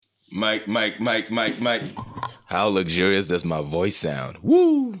Mike. How luxurious does my voice sound?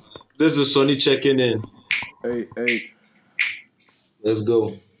 Woo! This is Sonny checking in. Hey. Let's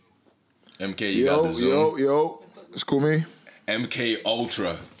go. MK, you got the Zoom? Yo. It's cool, me. MK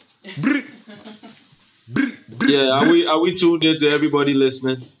Ultra. Yeah, are we tuned in to everybody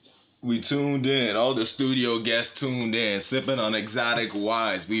listening? We tuned in. All the studio guests tuned in. Sipping on exotic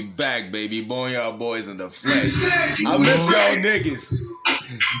wines. We back, baby. Boneyard boys in the flesh. I miss y'all niggas.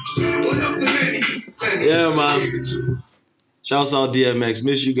 Yeah, man. Shouts out DMX.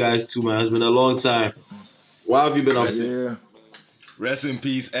 Miss you guys too, man. It's been a long time. Why have you been up to? Yeah. Rest in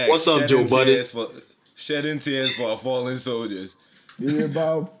peace, X. What's up, Joe Buddy? Shedding tears for our fallen soldiers. Yeah,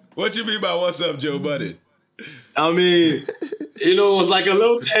 Bob. What you mean by what's up, Joe Buddy? I mean, it was like a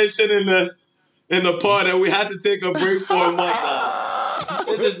little tension in the pod, and we had to take a break for a month.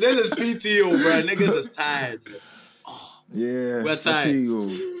 This is PTO, bro. Niggas is tired. Yeah. We're tired.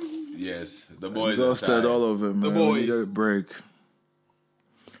 Fatigue. Yes, the boys Exhausted, are tired. all of it, man. The boys. We need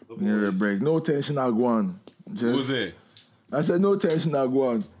a break. No tension, I go on. Who's it? I said no tension, I go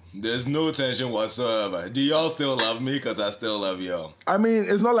on. There's no tension whatsoever. Do y'all still love me? Because I still love y'all. I mean,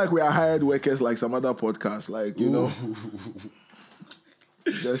 it's not like we are hired workers like some other podcasts, like, you know.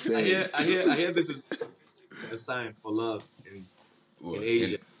 Just saying. I hear this is a sign for love in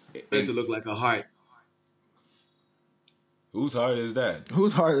Asia. It's meant to look like a heart. Whose heart is that?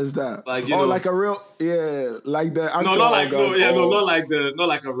 Whose heart is that? Like, like a real, like the actual not like organ, not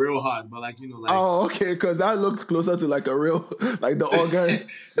like a real heart, but like like. Oh, okay, because that looks closer to like a real, like the organ.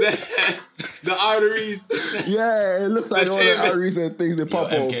 the arteries. Yeah, it looks like all the arteries and things that pop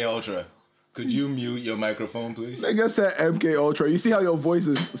off. MK Ultra, could you mute your microphone, please? Nigga said MK Ultra. You see how your voice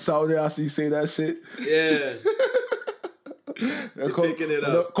is sounding after you say that shit? Yeah. Picking it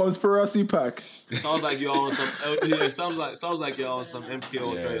up. The conspiracy pack. Sounds like you're on some. Yeah, sounds like you're on some MK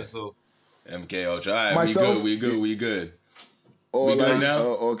Ultra. Yeah. So MK Ultra. All right, we good. Oh, we good now?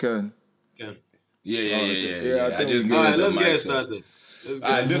 Oh, okay. Yeah. I just all right, let's get started.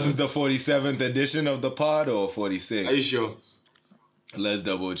 This is the 47th edition of the pod, or 46? Are you sure? Let's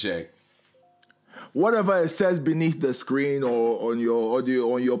double check. Whatever it says beneath the screen or on your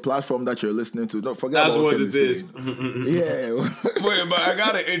audio on your platform that you're listening to, don't forget. That's what it is. Yeah. Wait, but I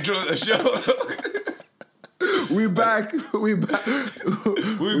gotta intro the show. We back with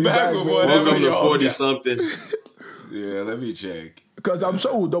whatever y'all 40 something. Yeah, let me check. Because I'm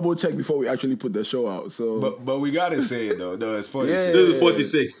sure we'll double check before we actually put the show out. So, but we gotta say it though. No, it's 46. Yeah. This is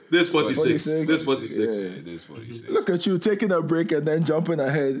 46. This is 46. This is 46. Yeah. It is 46. Look at you taking a break and then jumping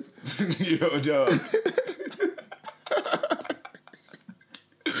ahead. Yo, Joe.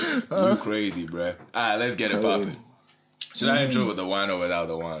 You crazy, bruh. All right, let's get it popping. Should I intro with the wine or without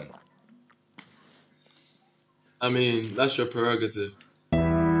the wine? I mean, that's your prerogative.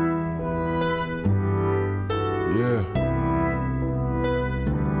 Yeah.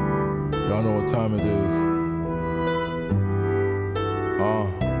 Y'all know what time it is.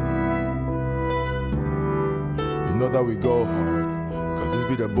 You know that we go hard, cause this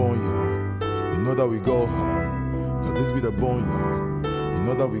be the boneyard. You know that we go hard, cause this be the boneyard. You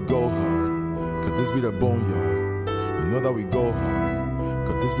know that we go hard, cause this be the boneyard. You know that we go hard,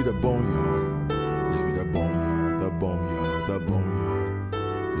 cause this be the boneyard. This be the boneyard, the boneyard, the boneyard.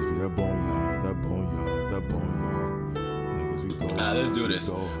 This be the boneyard, the boneyard, the boneyard. Niggas, we go. Let's do this.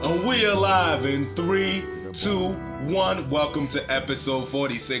 And we are live in 3, 2, 1. Welcome to episode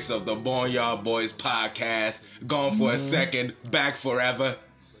 46 of the Boneyard Boys podcast. Gone for a second, back forever.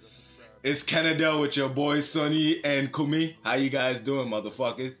 It's Canada with your boys Sonny and Kumi. How you guys doing,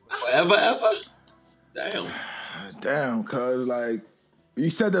 motherfuckers? Ever? Damn, cause like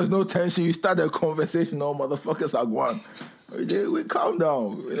you said, there's no tension. You started a conversation. All motherfuckers are gone. We calm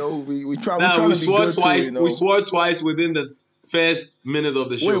down. You know, we try. We swore twice. Too, you know? We swore twice within the first minute of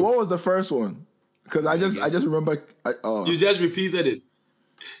the show. Wait, what was the first one? Because I just remember. You just repeated it.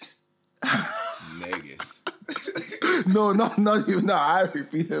 Negus. No, not you. No, I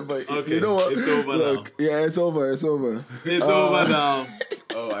repeated, but okay. You know what? It's over now. Yeah, it's over. It's over now.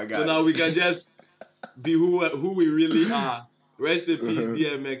 Oh my God. So now we can just be who we really are. Rest in peace,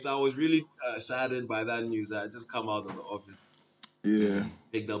 DMX. I was really saddened by that news. I had just come out of the office. Yeah.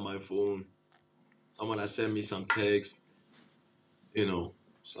 Picked up my phone. Someone had sent me some text. You know,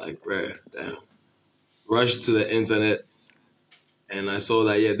 it's like, bruh, damn. Rushed to the internet, and I saw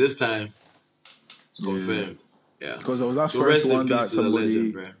that, this time, it's confirmed. Yeah. Because there was that first one that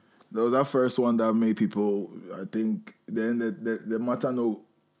somebody... There was that first one that made people, I think, then the matter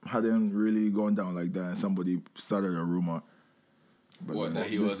hadn't really gone down like that, and somebody started a rumor. But that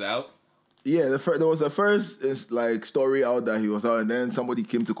he was out? Yeah, there was a first like story out that he was out, and then somebody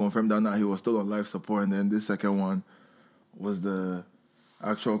came to confirm that he was still on life support, and then this second one was the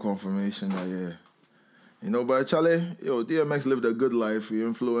actual confirmation that but Charlie, DMX lived a good life. He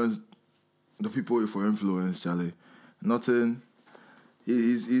influenced the people for influence, Charlie. Nothing.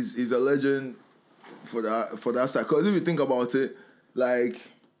 He's a legend for that side. Because if you think about it, like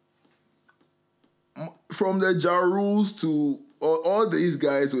from the Ja Rules to all these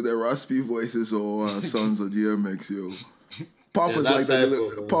guys with their raspy voices or sons of DMX, Papa's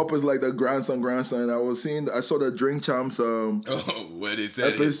like the grandson. I saw the Drink Champs. What he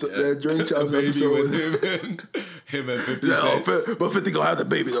said? The Drink Champs episode with him and 50 Cent. But 50 gonna have the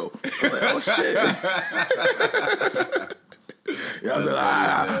baby though. I'm like, oh shit.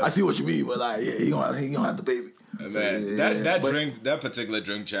 I see what you mean, but like, he gonna have the baby. Man, that particular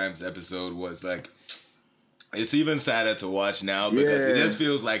Drink Champs episode was like, it's even sadder to watch now because it just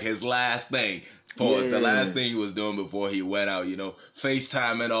feels like his last thing. The last thing he was doing before he went out,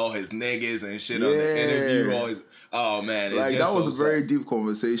 FaceTiming all his niggas and shit on the interview. Oh man, it's like just that was so a very deep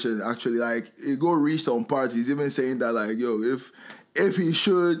reconversation. Actually, like it go reach some parts. He's even saying that like, if he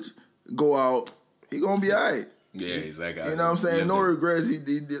should go out, he gonna be alright. Yeah, he's like, you know what I'm saying? No regrets. He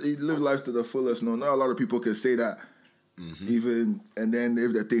lived life to the fullest. No, not a lot of people can say that. Mm-hmm. Even and then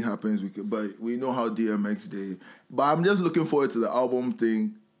if the thing happens, but we know how DMX did. But I'm just looking forward to the album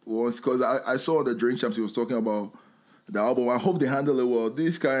thing once because I saw the Drink Champs he was talking about the album. I hope they handle it well.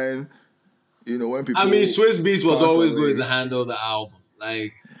 This kind, when people. I mean, Swiss Beats was always going to handle the album.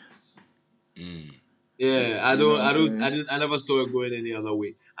 Like, yeah, I never saw it going any other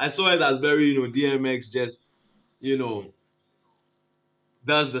way. I saw it as very, DMX just,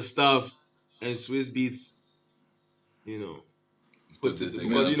 does the stuff, and Swiss Beats, puts it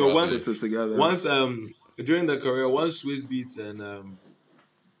together. Because once during the career, once Swiss Beats and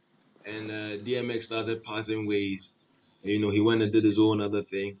DMX started parting ways, he went and did his own other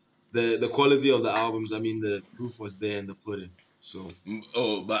thing. The quality of the albums, I mean, the proof was there in the pudding. So.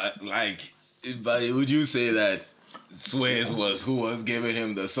 But would you say that Swiss was who was giving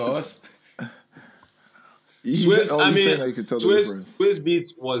him the sauce? Swiss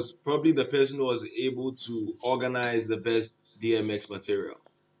Beats was probably the person who was able to organize the best DMX material.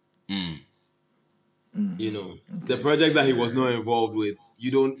 The project that he was not involved with, you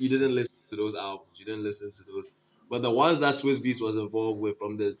didn't listen to those albums, you didn't listen to those. But the ones that Swiss Beats was involved with,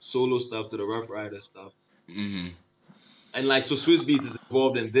 from the solo stuff to the Rough Rider stuff, and so Swiss Beats is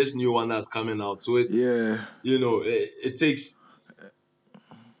involved in this new one that's coming out. So it takes,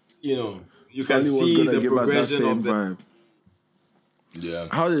 you can see the progression of the vibe. Yeah.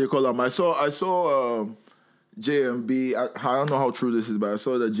 How did you call them? I saw JMB. I don't know how true this is, but I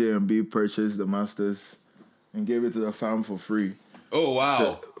saw that JMB purchased the masters and gave it to the fam for free. Oh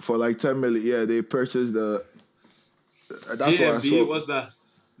wow! For like 10 million. Yeah, they purchased the. That's JMB, what I saw. What's that?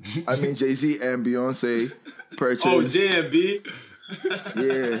 I mean, Jay-Z and Beyonce purchased. Oh, JMB.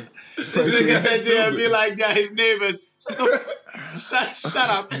 Yeah. This nigga said JMB like that. His neighbors. Shut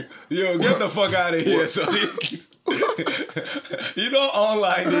up. Yo, get the fuck out of here, so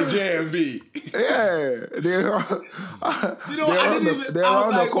online they JMB. Yeah, they're around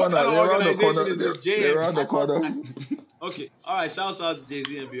the corner. Okay, all right. Shouts out to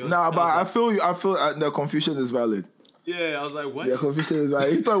Jay-Z and Beyonce. Nah, but I feel the confusion is valid. Yeah, I was like, what? The confusion is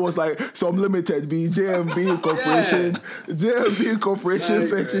valid. He thought it was like some limited JMB Corporation, JMB Corporation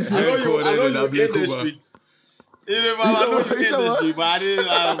purchasing. I know you industry. I know you industry, but I didn't.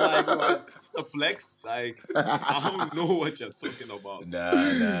 I was like, what? A flex? Like, I don't know what you're talking about.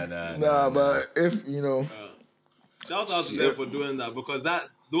 Nah, but if shouts out to them for doing that, because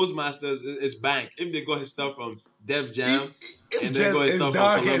those masters is bank. If they got his stuff from Def Jam, and they got his stuff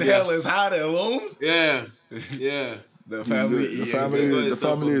from Columbia, and hell is hot alone. Yeah. The family is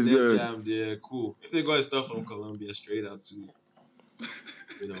good. Jam, yeah, cool. If they got his stuff from Columbia, straight out to,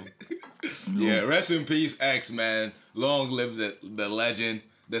 Yeah, rest in peace, X, man. Long live the legend.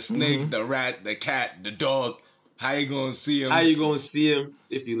 The snake, the rat, the cat, the dog. How you gonna see him? How you gonna see him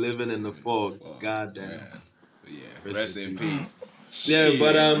if you living in the fog? God damn. Yeah, rest in peace. Yeah,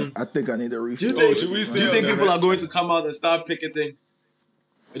 but I think I need a refill. Do you think people are going to come out and start picketing?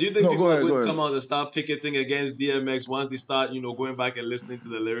 Do you think people are going to come out and start picketing against DMX once they start, going back and listening to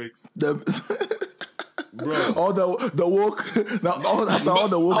the lyrics? Bro, all the woke, all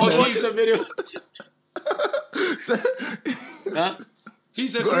the woke. I was watching the video. Huh? He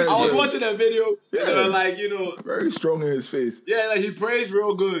said, I was watching that video, and they were like, very strong in his faith. Yeah, like he prays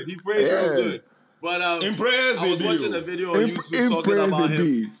real good. But in prayers, I was watching a video on YouTube talking about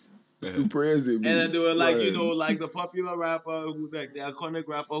him. to praise the beat. And then they were like, Right. you know, like the popular rapper, who like the iconic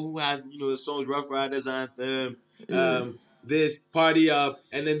rapper who had, you know, the songs Rough Riders Anthem, this Party Up,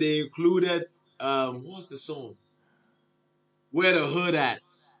 and then they included what was the song? Where the Hood At.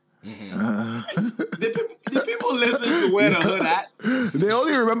 The people listen to Where the Hood At. They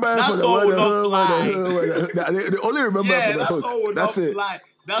only remember That for the song word would not the fly. They only remember Yeah, for the that hook. song would That's not it. fly.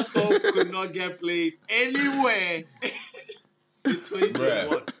 That song could not get played anywhere in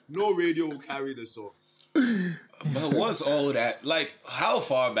 2021. No radio will carry the song. But what's all that? Like, how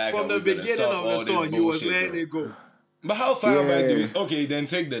far back From are the we gonna beginning stop of all the this song, you was bullshit, letting bro? it go. But how far back do Yeah. we... Okay, then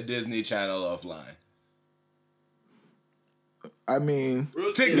take the Disney Channel offline. I mean,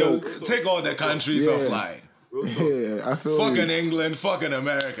 Take all the countries Yeah. offline. Real talk. yeah, I feel Fucking you. England, fucking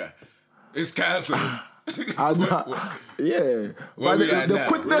America. It's cancelled. I'm not, yeah, Where but we at the now?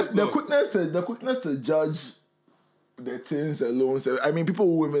 quickness to judge the things alone. So, I mean, people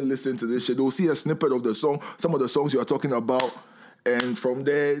who even listen to this shit, they'll see a snippet of the song, some of the songs you are talking about, and from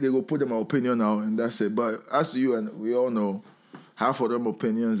there they will put them opinion out, and that's it. But as you and we all know, half of them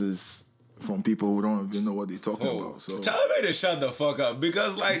opinions is from people who don't even know what they're talking about. So, Tell me to shut the fuck up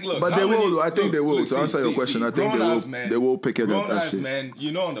because, like, look. but how they many- will. I think look, they will. look, To answer your question, I think grown-ass they will pick it up. That Grown-ass shit. man,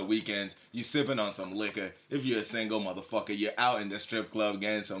 you know, on the weekends, you sipping on some liquor. If you're a single motherfucker, you're out in the strip club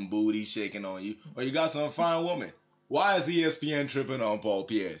getting some booty shaking on you, or you got some fine woman. Why is ESPN tripping on Paul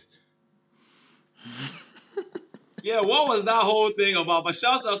Pierce? Yeah, what was that whole thing about? But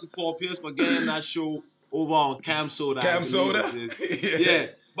shouts out to Paul Pierce for getting that show over on Cam Soda. I Cam believe Soda? it is. Yeah.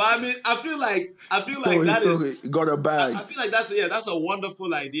 But I mean, I feel like Still, that he is. still got a bag. I feel like that's a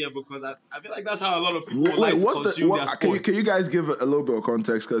wonderful idea because I feel like that's how a lot of people Wait, like to what's consume their can sports. you guys give a little bit of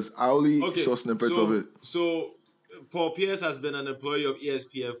context? Because I only saw snippets of it. So Paul Pierce has been an employee of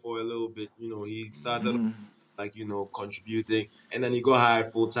ESPN for a little bit. You know, he started like, you know, contributing, and then he got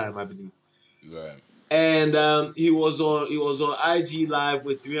hired full time, I believe. Right. And he was on IG Live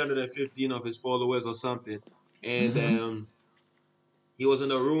with 315 of his followers or something, and he was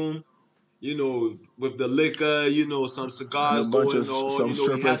in a room, you know, with the liquor, you know, some cigars And a bunch going of- on, some you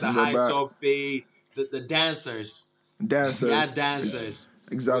know, he had strippers the in the high back. top fade, the dancers, Dancers, yeah, dancers,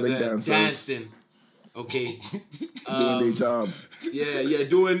 exotic were there dancers, dancing, okay, doing their job. yeah,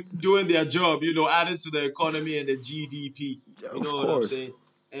 doing their job, you know, adding to the economy and the GDP. Yeah, You of know what I'm course. saying?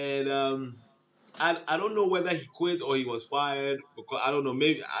 And I don't know whether he quit or he was fired because I don't know.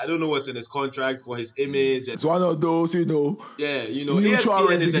 Maybe I don't know what's in his contract for his image. And It's one of those, you know. yeah, you know, Mutual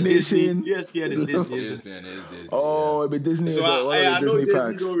ESPN is a Disney. resignation. ESPN is Disney. ESPN is Disney. Oh, but Disney is So one I of the know Disney Disney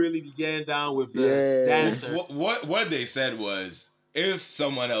packs. don't really be getting down with the Yeah. dancer. What they said was if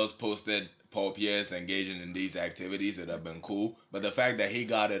someone else posted Paul Pierce engaging in these activities, it'd have been cool. But the fact that he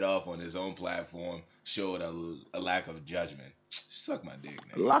got it off on his own platform showed a lack of judgment. Suck my dick,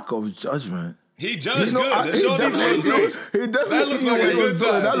 man. Lack of judgment. He judged You know, good. The he shorties definitely look great. He definitely looked like a good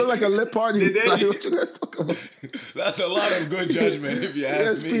time. That looked like a lit party. Did they? Like, what you guys talk about? That's a lot of good judgment, if you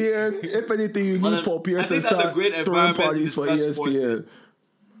ask me. ESPN. If anything, you Well, need Paul Pierce I think to that's a start great throwing environment to parties for discuss sports ESPN.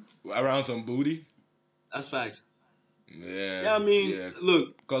 Around some booty. That's facts. Yeah. Yeah, I mean,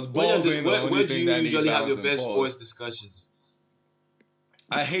 look, Because where balls ain't the do only you thing that need usually have your bouncing best balls. sports discussions?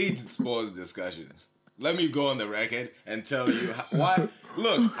 I hate sports discussions. Let me go on the record and tell you why.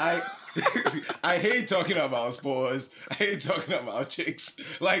 Look, I hate talking about sports. I hate talking about chicks.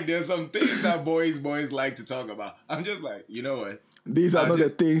 Like, there's some things that boys like to talk about. I'm just like, you know what? These are not the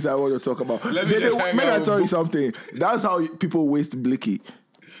things I want to talk about. Let me just hang May out I with tell you something? That's how people waste Blicky.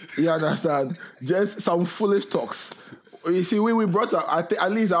 You understand? Just some foolish talks. You see, we brought up,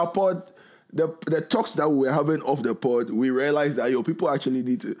 at least our pod, the talks that we were having off the pod, we realized that people actually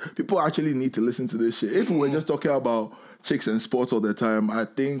need to listen to this shit. If we were just talking about chicks and sports all the time, I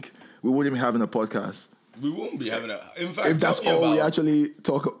think we wouldn't be having a podcast. We won't be having a. In fact, If that's tell me all we about, actually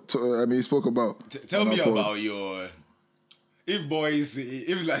spoke about. tell on me our pod. about your. If boys,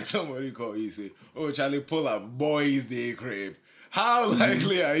 if like somebody call you say, "Oh, Charlie, pull up, boys, they crave." How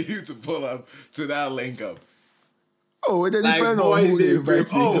likely are you to pull up to that link up? Oh, it Like depends on boys, who they they invite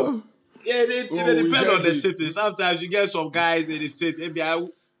crave. me. Oh. though. Yeah, it we depends get on the it. city. Sometimes you get some guys that they sit. Maybe some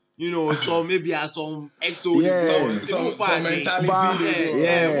exo. Yeah. Some mentality. Bah,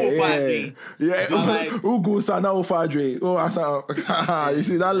 Yeah. But like- Who goes Sana Ofadre? Oh, Asa. You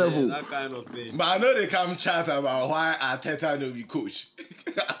see that level? that kind of thing. But I know they come chat about why Arteta no be coach.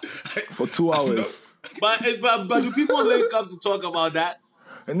 For 2 hours. But do people link up to talk about that?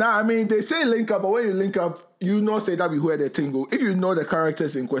 Nah, I mean, they say link up, but when you link up, you know say that be where the thing go. If you know the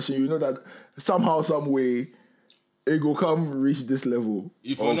characters in question, you know that somehow, some way, it go come reach this level.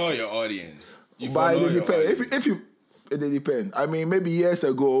 You for know your audience. You for But know it your depends. audience. It depends. I mean, maybe years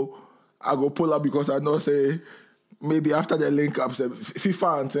ago, I go pull up because I know say maybe after the link up, say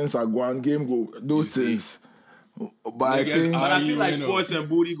FIFA and things are going, game go, those things. But I think, but I feel like sports and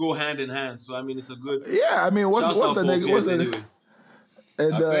booty go hand in hand. So I mean, it's a good. Yeah, I mean, what's the nigga? What's the anyway.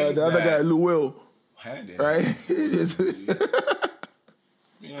 And the other guy, Lou Will, hand in right?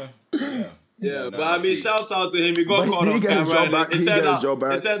 Yeah, but I mean, shouts out to him. He got caught on camera. It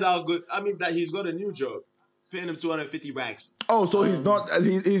turned out good. I mean, that he's got a new job. Paying him 250 racks. Oh, so he's not on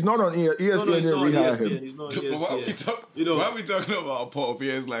ESPN. No, he's not on ESPN. He's not on ESPN. Why are we talking about Paul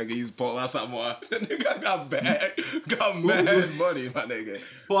Pierce like he's Paul Asamoah? The nigga got mad money, my nigga.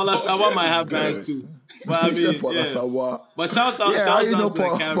 Paul Asamoah might have bags too. But I mean, But shouts out to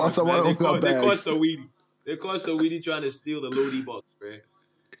the cameras, man. They caught Saweetie. They caught Saweetie trying to steal the Lodi box, bro.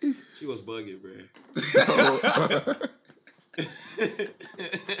 She was bugging, bro.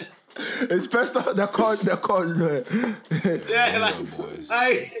 It's best they're called. Yeah, like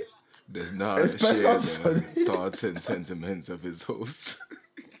does not share the thoughts and sentiments of his host.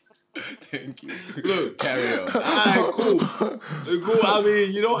 Thank you. Look, carry on. Alright, cool. I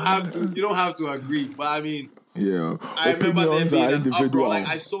mean, you don't have to agree, but I mean, yeah. I remember there being an uproar. Like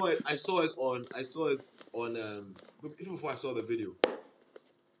I saw it on even before I saw the video.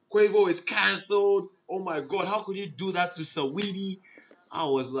 Quavo is cancelled. Oh my God, how could you do that to Saweetie? I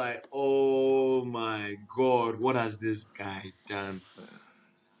was like, oh my God, what has this guy done?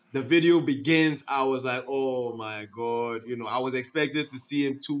 The video begins. I was like, oh my God. You know, I was expected to see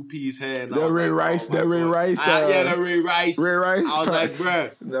him two-piece hair. The Ray Rice. Yeah, the Ray Rice. Ray Rice. I was like,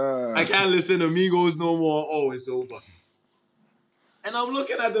 bruh, I can't listen to Migos no more. Oh, it's over. And I'm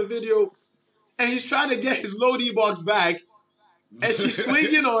looking at the video, and he's trying to get his Lodi box back, and she's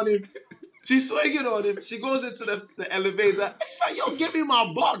swinging on him. She goes into the elevator. It's like, yo, give me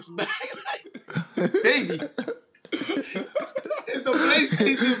my box back. Like, baby. It's the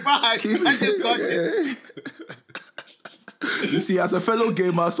PlayStation 5. I just got this. You see, as a fellow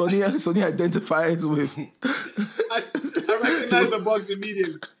gamer, Sonny identifies with. I recognize the box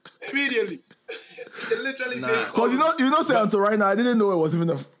immediately. It literally says. Because you know, say until right now, I didn't know it was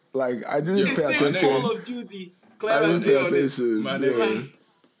even I didn't pay attention. Call of Duty. I didn't pay attention. My nigga.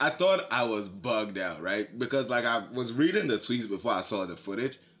 I thought I was bugged out, right? Because I was reading the tweets before I saw the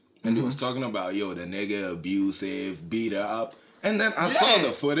footage, and he was talking about, yo, the nigga abusive, beat her up. And then I saw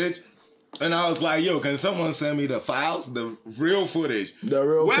the footage, and I was like, yo, can someone send me the files? The real footage. The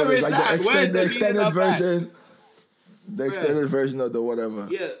real Where footage. Is like that? the extended version. The extended version of the whatever.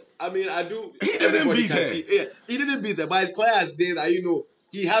 Yeah, I mean, I do. He didn't beat her. Yeah, he didn't beat her. But it's clear as day that, you know,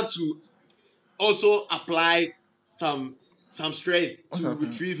 he had to also apply some strength to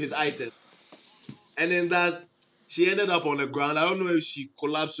retrieve his item. And then that she ended up on the ground. I don't know if she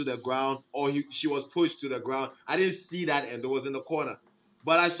collapsed to the ground or she was pushed to the ground. I didn't see that end. It was in the corner.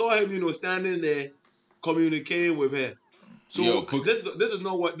 But I saw him, you know, standing there communicating with her. So this is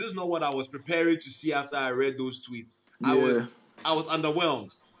not what I was preparing to see after I read those tweets. Yeah. I was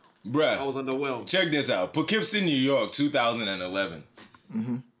underwhelmed. Bruh. I was underwhelmed. Check this out. Poughkeepsie, New York, 2011.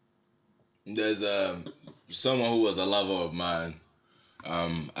 Mm-hmm. There's someone who was a lover of mine.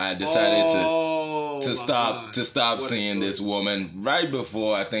 I decided to stop seeing this woman right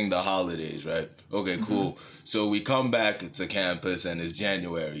before I think the holidays, right? Okay, cool. So we come back to campus and it's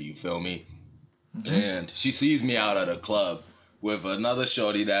January, you feel me? And she sees me out at a club with another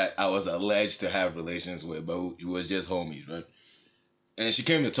shorty that I was alleged to have relations with, but we was just homies, right? And she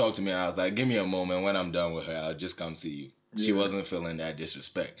came to talk to me. I was like, give me a moment. When I'm done with her, I'll just come see you. Yeah. She wasn't feeling that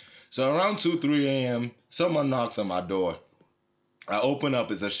disrespect. So around 2, 3 a.m., someone knocks on my door. I open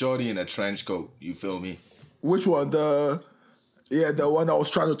up. It's a shorty in a trench coat. You feel me? Which one? The one I was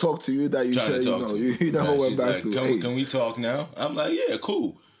trying to talk to you that you said, you never went back to. Can we talk now? I'm like, yeah,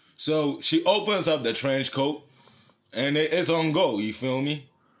 cool. So she opens up the trench coat, and it's on go. You feel me?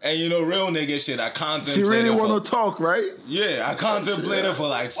 And you know, real nigga shit, I contemplated. She really want to talk, right? Yeah, I contemplated for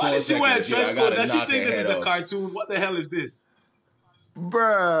like 4 seconds. Why did she wear a trench coat? Does she think this is a off. cartoon? What the hell is this?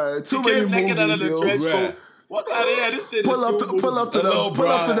 Bruh, too many movies, out of the trench coat. What kind of this shit? Pull up to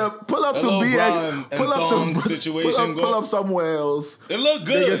situation. Pull up somewhere else. It looked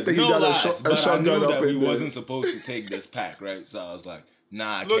good. No lies, but I knew that we wasn't supposed to take this pack, right? So I was like,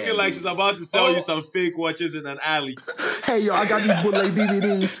 nah. Looking like she's about to sell you some fake watches in an alley. Hey yo, I got these bootleg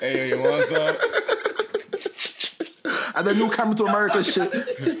DVDs. Hey yo, you want some? And the new Coming to America shit.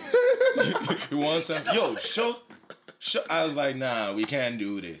 You want some? Yo, sure. I was like, nah, we can't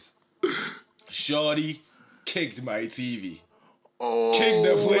do this. Shorty kicked my TV. Kicked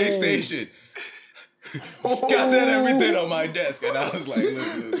the PlayStation. Scattered everything on my desk. And I was like,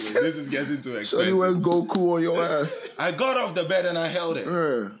 look, this is getting too expensive. So you went Goku on your ass. I got off the bed and I held it.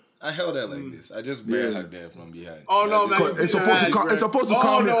 I held her like this. I just bear Yeah. hugged her from behind. Oh, no, I man. just- It's supposed to it's supposed to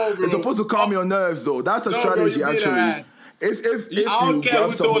calm it's supposed to calm your nerves though. That's a No, bro, strategy you beat her actually. ass. If I don't you care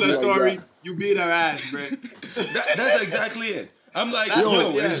grab who told somebody the like story. that- You beat her ass, bro. That's exactly it. I'm like, That's yo,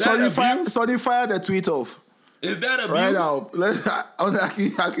 what- yeah. is that abuse? Sonny fire the tweet off Is that abuse? right now.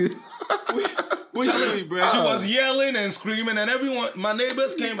 What you telling me, bro? She was yelling and screaming, and everyone, my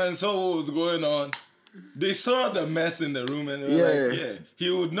neighbors came and saw what was going on. They saw the mess in the room, and they were like, yeah, he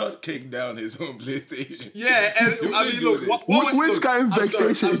would not kick down his own PlayStation. Yeah, and You I didn't mean, do look, this. what Which look, kind of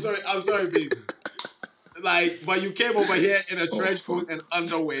vexation? I'm sorry, babe. Like, but you came over here in a trench coat and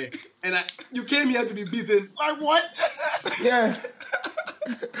underwear, and you came here to be beaten. Like what? Yeah.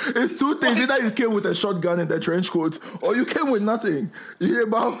 It's two things. Either you came with a shotgun and the trench coat, or you came with nothing.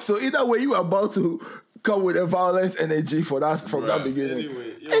 So either way, you were about to come with a violence energy from that beginning. Anyway,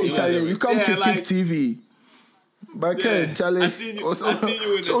 Hey, Charlie, you come kick like, TV. But yeah, Charlie, I seen you in the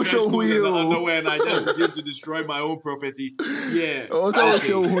trench coat social and the wheel. underwear, and I just begin to destroy my own property. Yeah.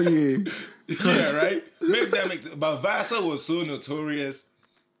 Social wheel. Yeah, right? But Vasa was so notorious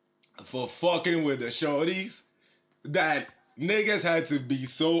for fucking with the shorties that niggas had to be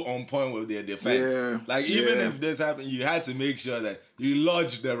so on point with their defense. Yeah, Like, even yeah. if this happened, you had to make sure that you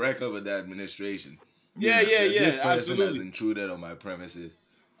lodged the record with the administration. Yeah, This person has absolutely. intruded on my premises.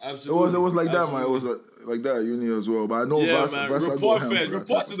 Absolutely. It was like that, man. It Absolutely. was like that at uni as well. But I know Yeah, Vasa man. go Report ham first. for that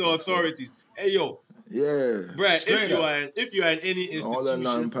Report type to of the stuff, so- authorities. Hey, yo, Yeah. bruh, Straight if you are in any All that institution,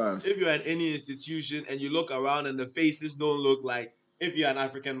 non-pass. if you are in any institution and you look around and the faces don't look like, if you're an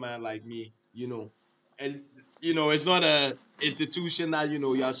African man like me, and it's not a institution that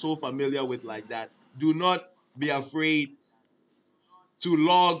you are so familiar with like that. Do not be afraid to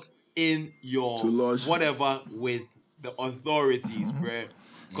log in your To lodge. whatever with the authorities, bruh.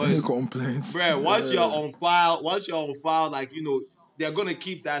 Any Because complaints? bruh, once you're on file, like they're gonna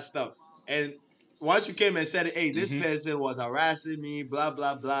keep that stuff. And once you came and said, hey, this person was harassing me, blah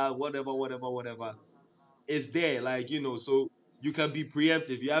blah blah, whatever, it's there, like so you can be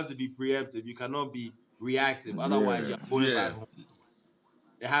preemptive. You have to be preemptive. You cannot be reactive. Otherwise, Yeah. you're going Yeah. back home.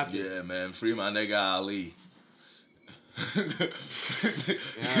 It happens. Yeah, man. Free my nigga Ali.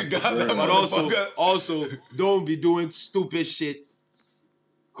 Yeah, Got that but motherfucker. also don't be doing stupid shit.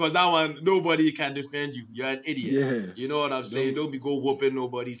 Cause that one, nobody can defend you. You're an idiot. Yeah. You know what I'm saying? Don't be go whooping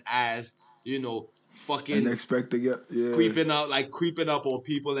nobody's ass. Fucking And expect to get creeping up on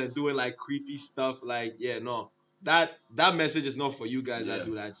people and doing like creepy stuff. Like, yeah, no. That message is not for you guys Yeah. that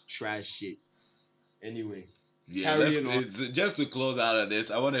do that trash shit. Anyway. Yeah, Carrying on. it's just to close out of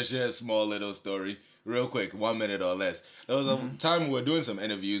this, I want to share a small little story, real quick, 1 minute or less. There was a time we were doing some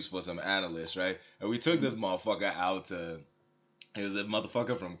interviews for some analysts, right? And we took this motherfucker out to, he was a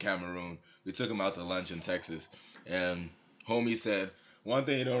motherfucker from Cameroon. We took him out to lunch in Texas. And homie said, one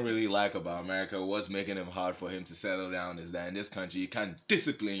thing you don't really like about America, what's making it hard for him to settle down is that in this country, you can't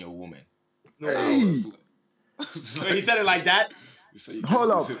discipline your woman. Hey. So he said it like that? So you can't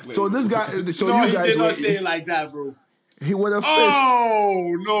Hold up. discipline So your this woman. guy, so no, you he guys did were, not say it like that, bro. he would have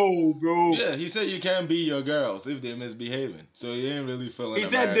Oh, no, bro. Yeah, he said you can't be your girls if they're misbehaving. So you ain't really feeling He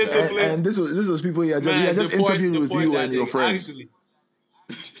said America. discipline. and this was people he had Man, just the point- interviewed the with point you that and your they friend.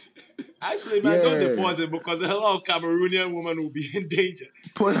 Actually, man, don't Yeah. deport him because a lot of Cameroonian women will be in danger.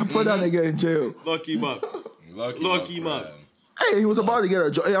 Put that nigga in jail. Lock him up. Lock him up. Brian. Hey, he was about to get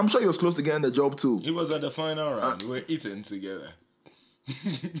a job. Hey, I'm sure he was close to getting the job too. He was at the final round. We were eating together.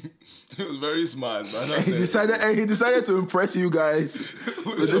 He was very smart, but He decided to impress you guys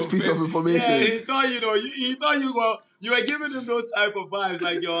with this piece of information. Yeah, he thought you were giving him those type of vibes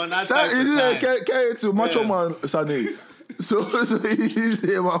like you're on that type Is of it time. carry to Macho Yeah. Man Sane? So he's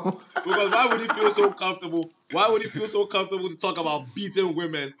here, man. Because why would he feel so comfortable? Why would he feel so comfortable to talk about beating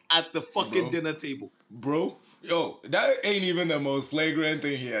women at the fucking Bro. dinner table? Bro, yo, that ain't even the most flagrant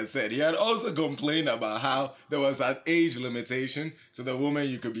thing he had said. He had also complained about how there was an age limitation to the woman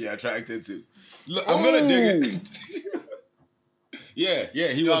you could be attracted to. Look, I'm gonna dig it. Yeah,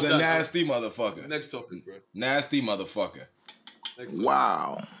 he was I'm a done. nasty motherfucker. Next topic, bro. Nasty motherfucker. Next topic.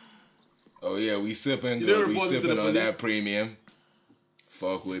 Wow. Oh yeah, we sipping You good. didn't We report him to sipping the on police? that premium.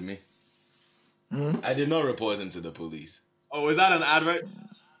 Fuck with me. I did not report him to the police. Oh, is that an advert?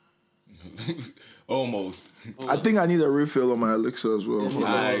 Almost. I think I need a refill on my elixir as well. Hold on.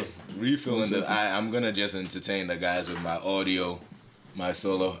 I refilling the. I'm gonna just entertain the guys with my audio, my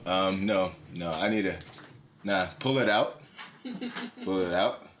solo. No, I need to. Pull it out. Pull it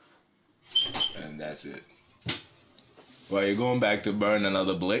out. And that's it. Well, you're going back to burn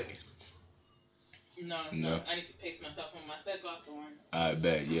another blick? No. I need to pace myself on my third glass of wine. I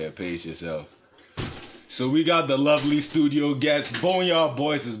bet. Yeah, pace yourself. So we got the lovely studio guest. Boneyard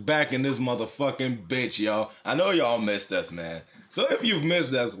Boys is back in this motherfucking bitch, y'all. I know y'all missed us, man. So if you've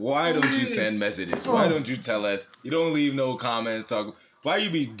missed us, why don't you send messages? Why don't you tell us? You don't leave no comments, talk. Why you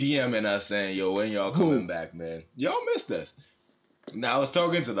be DMing us saying, yo, when y'all coming back, man? Y'all missed us. Now I was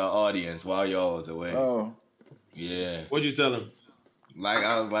talking to the audience while y'all was away. Oh. Yeah. What'd you tell him? Like,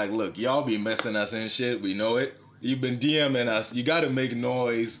 I was like, look, y'all be missing us and shit. We know it. You've been DMing us. You got to make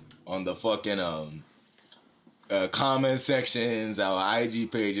noise on the fucking comment sections, our IG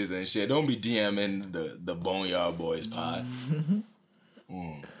pages and shit. Don't be DMing the Boneyard Boys pod.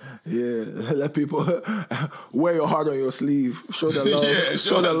 Yeah, let people wear your heart on your sleeve. Show the love. Yeah,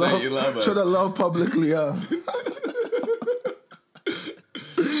 show the love. that you love us. Show the love publicly. Yeah.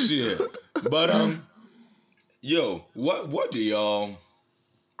 Shit. But yo, what do y'all?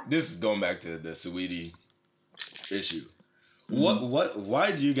 This is going back to the Saweetie issue.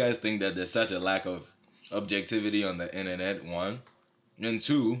 Why do you guys think that there's such a lack of objectivity on the internet? One, and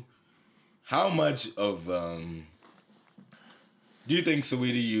two, how much of do you think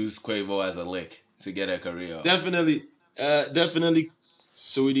Saweetie used Quavo as a lick to get her career off? Definitely,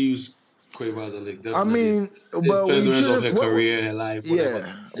 Saweetie used Quavo as a lick. Definitely. I mean, in but furtherance of her career, her life, whatever.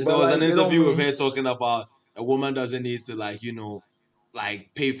 Yeah, There but was like, an they don't interview with mean- her talking about a woman doesn't need to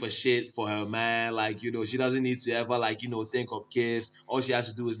pay for shit for her man. She doesn't need to ever think of gifts. All she has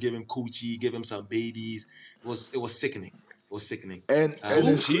to do is give him coochie, give him some babies. It was sickening. It was sickening. And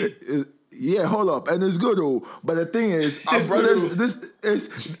it's, Coochie? yeah, hold up, and it's good though. But the thing is,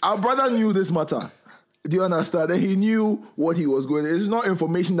 our brother knew this matter. Do you understand? And he knew what he was going. It's not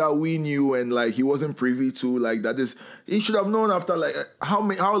information that we knew and he wasn't privy to. He should have known after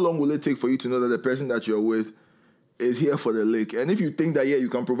how long will it take for you to know that the person that you're with is here for the lick? And if you think that you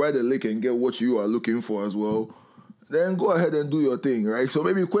can provide the lick and get what you are looking for as well, then go ahead and do your thing, right? So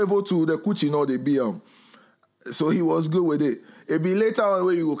maybe Quavo too, the coochie know they be so he was good with it. It be later on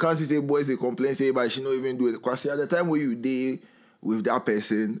where you go can't say boys they complain say but she not even do it. Because at the time where you day with that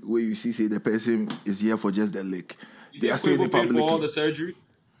person where you see say the person is here for just the lick. They are saying the Quavo paid public. for all the surgery.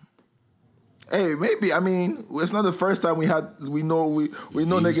 Hey, maybe. I mean, it's not the first time we know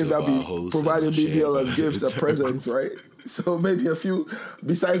niggas that be providing BBL as gifts or presents, right? So maybe a few,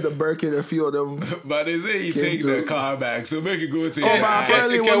 besides the Birkin, a few of them. But they say he take the car back, so make it go to Oh, but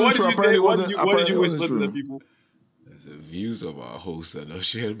apparently it wasn't What true. did you say? Apparently it What wasn't- did you apparently it whisper wasn't to the true. people? The views of our hosts are not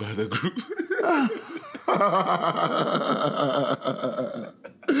shared by the group.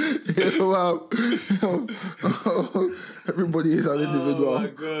 Everybody is an individual my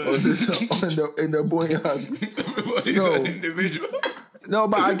God. in the boneyard. Everybody's No. an individual. No,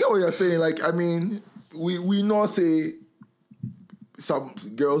 but I get what you're saying. We know say some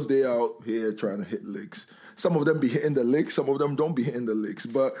girls they out here trying to hit licks. Some of them be hitting the licks, some of them don't be hitting the licks.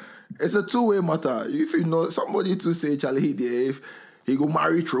 But it's a two-way matter. If you know somebody to say Charlie he there, if he go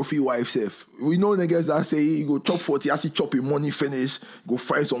marry trophy wife safe. We know niggas that say he go chop 40, as he chop him money finish, go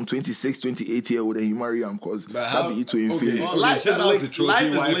find some 26, 28 year old and he marry him because that be it to him okay. feel. Okay, Life shout is out like to Trophy life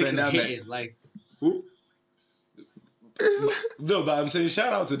is Wife like and that man. hitting. Who? No, but I'm saying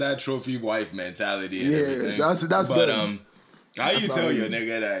shout out to that trophy wife mentality and Yeah, everything. that's But them. how you That's tell not your me.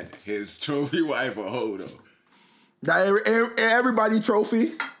 nigga that his trophy wife a hoe though? That everybody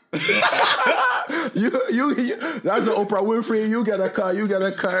trophy. you that's the Oprah Winfrey. You get a car.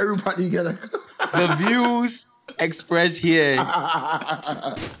 Everybody get a car. The views expressed here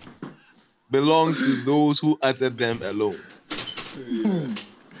belong to those who uttered them alone.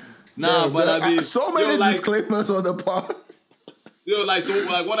 Nah, but I mean, so many disclaimers on the part.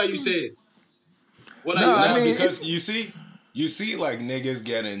 what are you saying? What are Nah, you? I mean, Because you see like niggas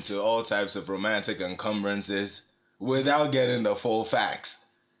get into all types of romantic encumbrances without getting the full facts.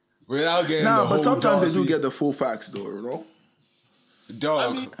 Without getting the Nah, whole but sometimes they do dossier. get the full facts though, you know.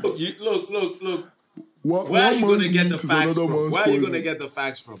 Dog, I mean, you- look. What, Where are you one gonna man's get meat the is facts another from? man's Where are you poison. gonna get the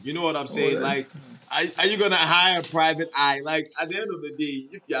facts from? You know what I'm saying? yeah. Like, are you gonna hire a private eye? Like, at the end of the day,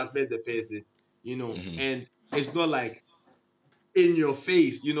 if you have met the person, and it's not like in your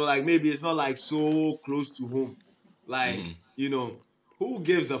face, like maybe it's not like so close to home. Like, who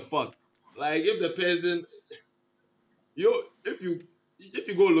gives a fuck? Like, if the person, if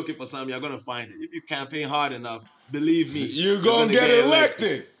you go looking for something, you're gonna find it. If you campaign hard enough, believe me, you're gonna get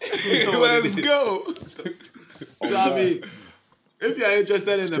elected. You know what it Let's is. go. So I mean, if you're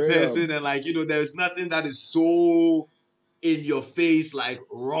interested in the Straight person and there's nothing that is so in your face,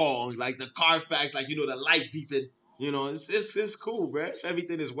 wrong, like the Carfax, the light beeping, it's cool, bro. If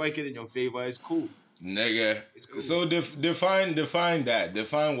everything is working in your favor, it's cool. Nigga, cool. so define that.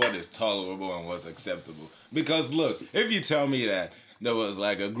 Define what is tolerable and what's acceptable. Because look, if you tell me that there was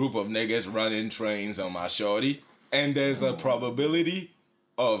like a group of niggas running trains on my shorty, and there's a probability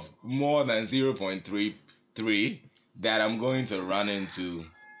of more than 0.33 that I'm going to run into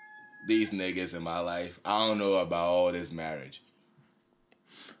these niggas in my life. I don't know about all this marriage.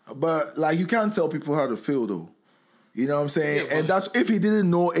 But like, you can't tell people how to feel though. You know what I'm saying? Yeah, and that's if he didn't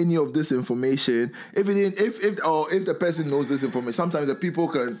know any of this information. If the person knows this information, sometimes the people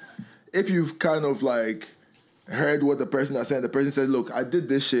can. If you've kind of like heard what the person has said, the person says, "Look, I did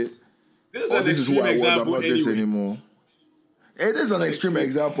this shit. This is Or an this is who extreme I was. I'm example not this anyway. anymore." It is an extreme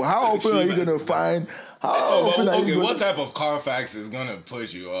example. How often are you gonna find? How often are you What gonna? type of Carfax is gonna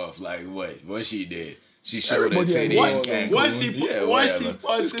push you off? Like what she did? She showed her Everybody titty has in one. Cancun. What she whatever. It's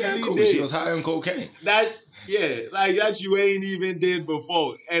possibly Cancun. did. She was high on cocaine. That you ain't even did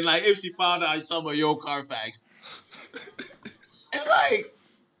before. And like if she found out some of your Carfax, it's like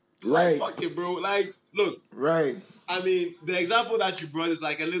Right. fuck it, bro. Like, look, Right. I mean, the example that you brought is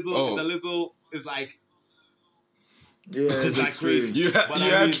like a little. Oh. It's like Yeah, it's like extreme. crazy. But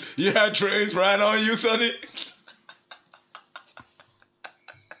I mean- You had trains right on you, Sonny.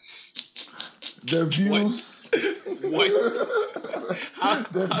 The views. what? how,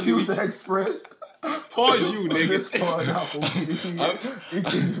 The how do we views expressed. pause you, This nigga? call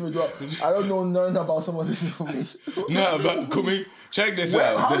now. I don't know nothing about some of this information. No, but Kumi, check this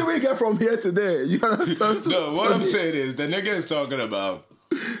Well, out. how do we get from here to there? You understand? No, what I'm saying is the nigga is talking about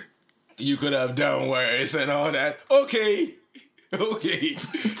you could have done worse and all that. Okay.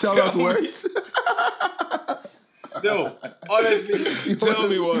 Tell us worse. No, honestly, Tell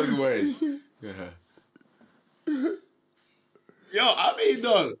me what's worse. yo, I mean,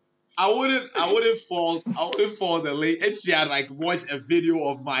 dog, I wouldn't fall the lane if she had like watched a video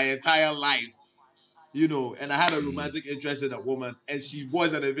of my entire life, you know, and I had a romantic interest in a woman, and she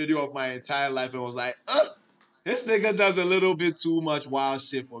watched a video of my entire life and was like, this nigga does a little bit too much wild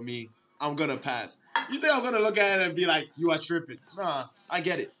shit for me. I'm gonna pass. You think I'm gonna look at it and be like, you are tripping? Nah, I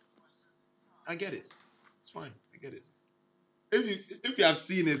get it. It's fine. I get it. If you have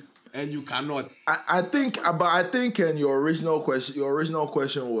seen it and you cannot, I think, and your original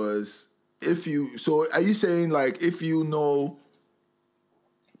question was if you. So are you saying like if you know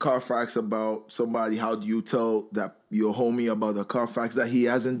Carfax about somebody, how do you tell that your homie about the Carfax that he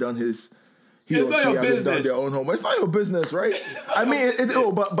hasn't done his? He It's or not she your hasn't done business. their own homework. It's not your business, right? I mean,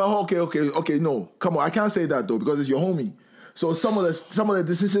 okay. No, come on. I can't say that though because it's your homie. So some of the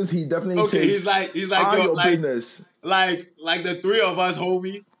decisions he definitely okay, takes he's like are your like business. like the three of us,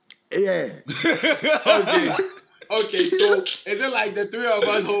 homie. Yeah. Okay. So is it like the three of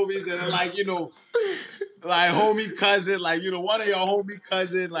us homies and then like, you know, like homie cousin, like, you know, one of your homie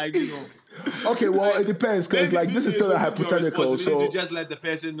cousin, like, you know. Okay, well, it depends because like this is still a hypothetical. So to just let the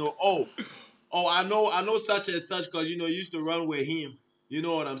person know, I know such and such because you know you used to run with him. You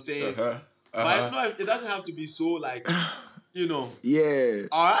know what I'm saying? But it doesn't have to be so like, you know. Yeah.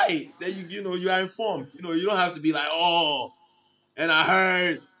 All right, then you are informed. You know, you don't have to be like, and I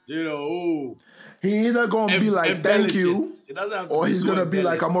heard, you know, He either gonna be like, thank you, It doesn't have to or be he's so gonna be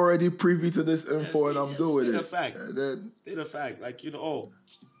like, embellished. I'm already privy to this info and I'm doing state it. of fact. And then, State of fact, like, you know,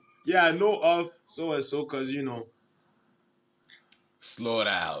 yeah, I know of so and so because, you know.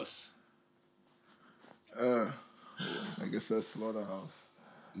 Slaughterhouse. I guess that's Slaughterhouse.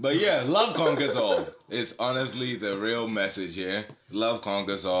 But yeah, love conquers all. It's honestly the real message here. Love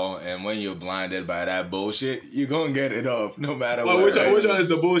conquers all, and when you're blinded by that bullshit, you're gonna get it off no matter Well, what. which right? one is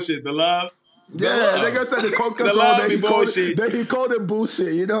the bullshit? The love? Yeah, nigga said the conquers The all. love Then be bullshit. he called it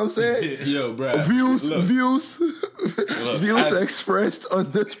bullshit. You know what I'm saying? Yo, bruh. Views as- expressed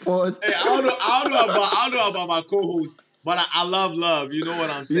on this pod. Hey, I don't know about my co-host, but I love love. You know what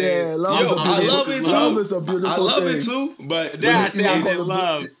I'm saying? Yeah, love Yo, is a I beautiful, love it too. love is a beautiful I love thing. it too, but Then I you say I call did it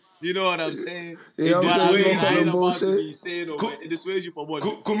love. You know what I'm saying? You know what I'm But saying? I You call it ain't about to bullshit? be saying no, Cool. it dissuades you from what?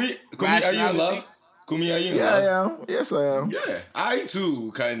 Kumi, are you in love? Kumi, are you in Yeah, love? I am. Yes, I am. Yeah, I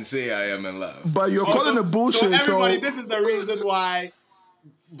too can say I am in love. But you're calling it bullshit, So everybody, this is the reason why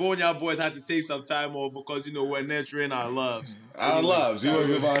Boneyard Boys had to take some time off because you know we're nurturing our loves. Our loves, we was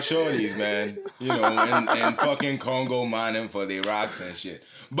with our shorties, man. You know, and fucking Congo mining for the rocks and shit.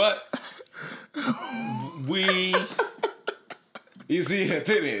 But you see, the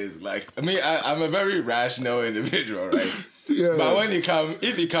thing is, like, I mean, I'm a very rational individual, right? Yeah. But when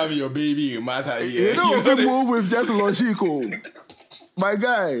if he come your baby, it matter. You know, if we move with just logical. My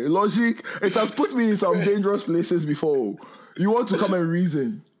guy, logic, it has put me in some dangerous places before. You want to come and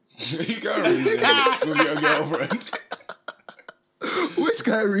reason. You can't reason with your girlfriend. Which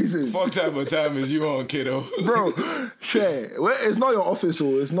Which kind of reason? Fuck type of time is you on, kiddo? Bro, share. Well, it's not your office,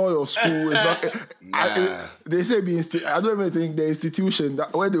 it's not your school. It's not. They say I don't even think the institution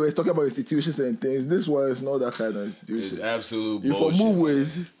when they were talking about institutions and things. This one is not that kind of institution. It's absolute you bullshit. For move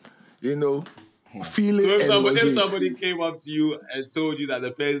with, feeling. So if somebody came up to you and told you that the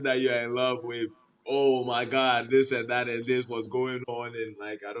person that you're in love with, oh my God, this and that and this was going on, and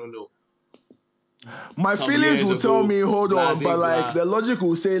like I don't know. My feelings will tell me, hold on, but like the logic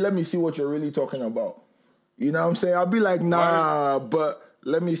will say, let me see what you're really talking about. You know what I'm saying? I'll be like, nah, but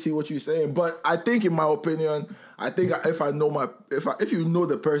let me see what you're saying. But I think, in my opinion, if you know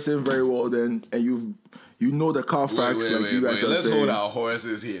the person very well, then and you know the car facts, like you guys are let's saying. hold our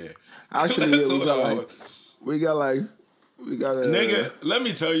horses here. Actually, we got a nigga. Let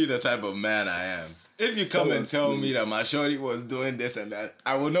me tell you the type of man I am. If you come and tell me that my shorty was doing this and that,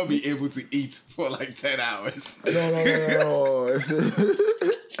 I will not be able to eat for like 10 hours. No.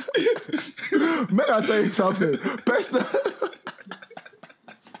 May I tell you something?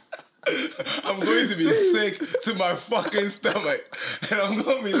 I'm going to be sick to my fucking stomach. And I'm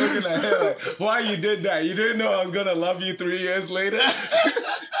going to be looking at her like, why you did that? You didn't know I was going to love you 3 years later?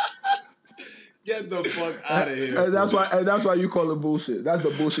 Get the fuck out of here. And that's why you call it bullshit. That's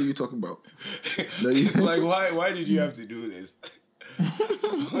the bullshit you're talking about. It's like, why did you have to do this?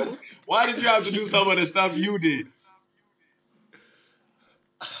 Why did you have to do some of the stuff you did?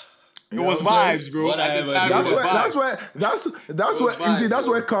 It was vibes, bro. That's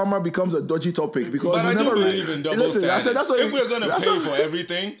where karma becomes a dodgy topic because but I do believe in double standards. If we're gonna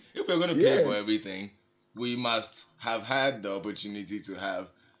pay for everything, we must have had the opportunity to have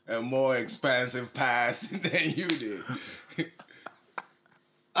a more expansive past than you did.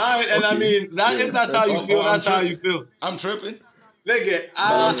 Alright, and I mean if that's how you feel, that's how you feel. I'm tripping. Nigga,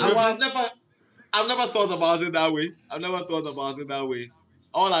 I've never thought about it that way.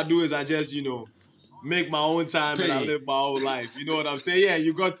 All I do is I just, make my own time and I live my own life. You know what I'm saying? Yeah,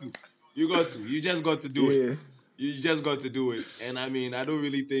 you got to. You just got to do it. You just got to do it. And I mean, I don't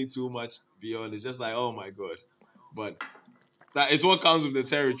really think too much beyond. It's just like, oh my God. But that is what comes with the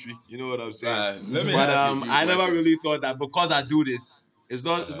territory. You know what I'm saying? I never really thought that because I do this, it's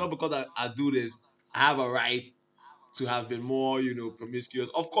not because I do this, I have a right to have been more, promiscuous.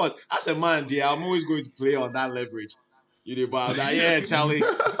 Of course, as a man, dear, I'm always going to play on that leverage. You know, but I was like, yeah, Charlie,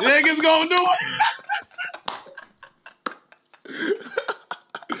 niggas gonna do it.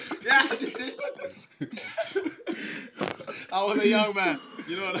 Yeah, I was a young man.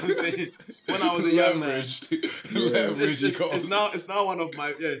 You know what I'm saying? When I was a young man, it's now one of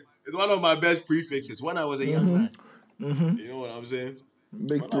my it's one of my best prefixes. When I was a young man, you know what I'm saying?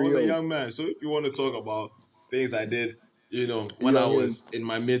 When I was a young man. So if you want to talk about things I did, when I was in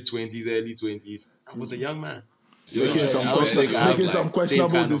my mid-20s, early 20s, I was a young man. Making some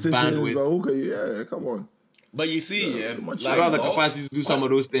questionable decisions, but okay, come on. But you see, I don't have the capacity to do some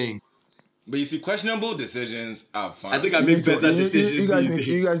of those things. But you see, questionable decisions are fine. I think I make better decisions.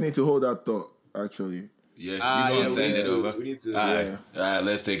 You guys need to hold that thought, actually. Yeah, you gonna send it over? We need to. All right,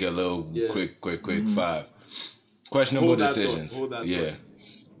 let's take a little quick 5. Questionable decisions. Hold that thought.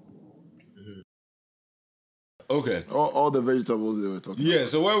 Okay. All the vegetables they were talking about. Yeah,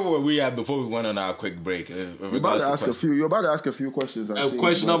 so where were we at before we went on our quick break? You're about to ask a few questions.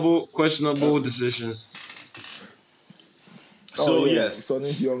 Questionable decisions. So yes.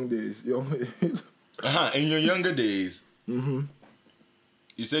 Sonny's young days. In your younger days, you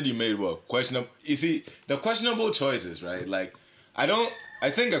said you made what? Questionable. You see, the questionable choices, right? Like, I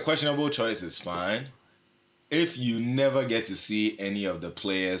think a questionable choice is fine if you never get to see any of the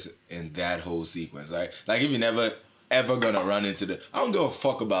players in that whole sequence, right? Like, if you never ever gonna run into I don't give a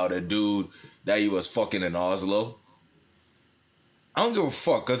fuck about a dude that you was fucking in Oslo. I don't give a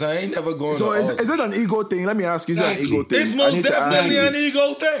fuck, because I ain't never going to Oslo. So is it an ego thing? Let me ask you, is it an ego thing? It's most definitely an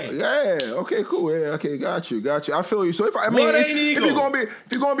ego thing. Yeah, okay, cool. Yeah, okay, got you. I feel you. So if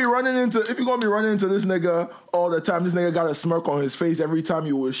you're gonna be running into this nigga all the time, this nigga got a smirk on his face every time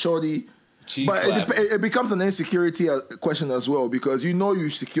you with shorty. But it becomes an insecurity question as well, because you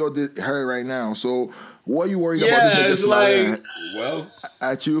secured her right now. So what are you worried about this nigga smiling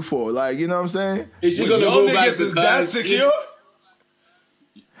at you for? Like, you know what I'm saying? Is she gonna go back to that secure?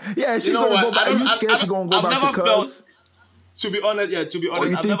 Yeah, she's gonna go back. Are you scared she's gonna go back to Cuz? To be honest, or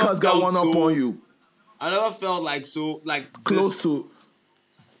you think Cuz got one up on you? I never felt close to.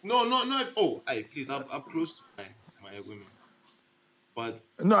 No. Oh, hey, please, I'm close to my women. But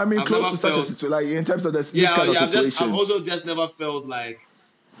no, I mean close to such a situation, like in terms of this kind of situation. I've also just never felt like,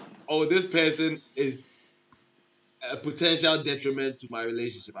 oh, this person is a potential detriment to my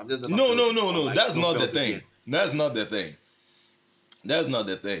relationship. I've just never. No. That's not the thing. That's not the thing. That's not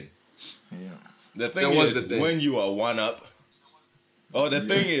the thing. Yeah. The thing That was is the thing. when you are one up. Oh, the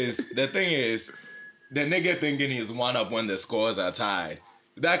thing is, the nigga thinking he's one up when the scores are tied.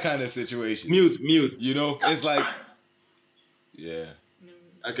 That kind of situation. Mute. You know, it's like, yeah,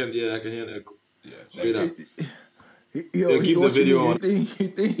 I can hear the echo. yeah. Straight up. He Keep the video on. You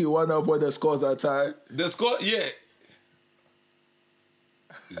think he won up when the scores are tied? The score, yeah.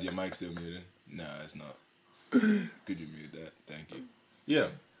 Is your mic still muted? Nah, it's not. Could you mute that? Thank you. Yeah.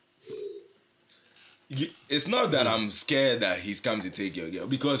 It's not that I'm scared that he's come to take your girl,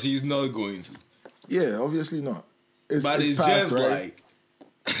 because he's not going to. Yeah, obviously not. It's It's past, just right?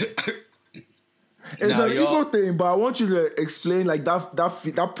 like It's Now, an ego thing, but I want you to explain like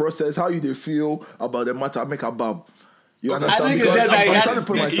that process, how you they feel about the matter. Make a bab. You I understand? think it's Because just that I'm trying to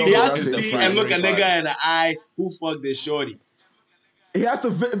put myself he in has that to the see situation. and look a primary nigga part. in the eye who fucked the shorty. He has to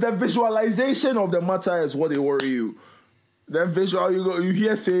the visualization of the matter is what they worry you. Then visual, you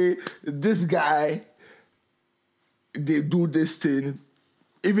hear say this guy, they do this thing,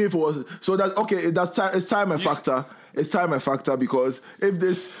 even if it was so that okay, that's time. It's time and factor. It's time and factor because if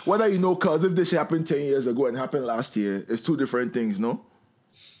this, whether you know, cause if this shit happened 10 years ago and happened last year, it's two different things, no?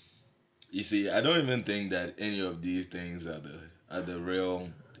 you see, I don't even think that any of these things are the real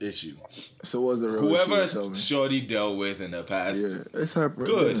issue. So what's the real Whoever issue? Tell me. Shorty dealt with in the past, Yeah, it's her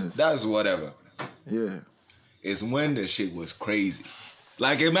good. business. That's whatever. Yeah. It's when the shit was crazy.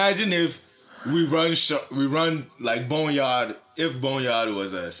 Like imagine if we run like Boneyard. If Boneyard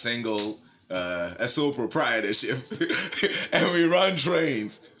was a single, a sole proprietorship, and we run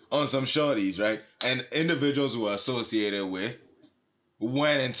trains on some shorties, right? And individuals who are associated with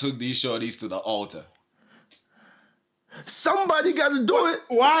went and took these shorties to the altar. Somebody got to do it.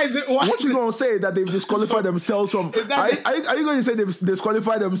 Why is it? Why What you gonna say that they've disqualified themselves from? Are you going to say they've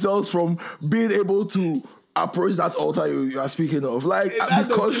disqualified themselves from being able to approach that altar you are speaking of? Like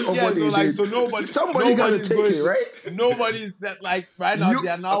because of what they did. So Somebody got to take it, right? Nobody's that like right now they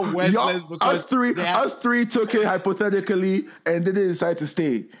are now worthless because us three took it hypothetically and they didn't decide to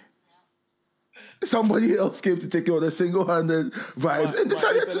stay. Somebody else came to take it on a single-handed vibes and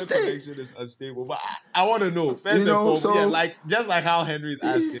decided to stay. Connection is unstable, but I want to know first You and know, foremost, so- yeah, like just like how Henry is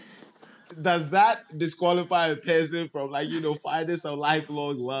asking, does that disqualify a person from like finding some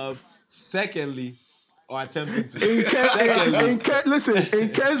lifelong love? Secondly, or attempting to. In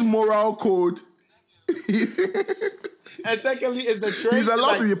Ken's moral code, And secondly, is the train. he's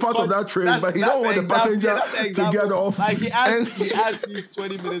allowed to be part of that train, but he don't want the passenger to get off. Like he asked me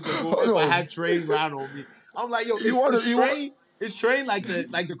 20 minutes ago if I had train ran on me. I'm like, yo, is train like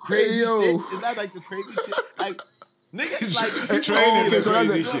the crazy yo. shit? Is that like the crazy shit? Like niggas like Train is the so that's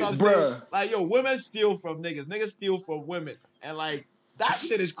crazy it. shit. You know what I'm saying? Bruh. Like yo, women steal from niggas. Niggas steal from women, and like that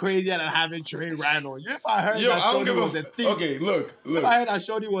shit is crazier than having train ran on you. If I heard Yo, that I don't Shorty give was a a. thief, Okay, look. if I heard that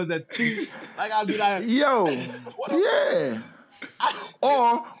Shorty was a thief, like I'd be like, Yo, what yeah.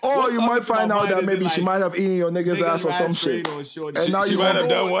 What Or you I'm might talking find about out that is maybe like, she might have eaten your nigga's niggas ass or ran some train shit. on Shorty. And now She you might have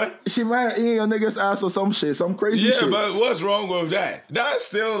know- done what? She might have eaten your nigga's ass or some shit, some crazy Yeah, shit. but what's wrong with that? That's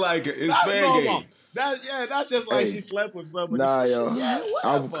still like it's That's fair normal. game. That's just like Hey. she slept with somebody. Nah, Shit, yo. Yeah,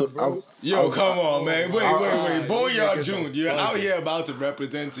 whatever, bro. Yo, come on, man. Wait. you Boneyard niggas June, are you're out bugging. here about to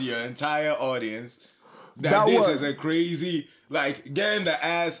represent to your entire audience that That this what? is a crazy, like, getting the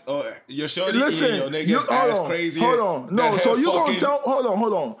ass or your shorty Listen, eating your nigga's ass crazy. Hold on. No, so you gonna tell?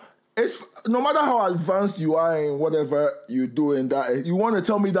 Hold on. It's no matter how advanced you are in whatever you do in that, you want to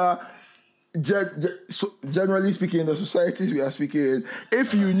tell me that. Generally speaking, in the societies we are speaking in,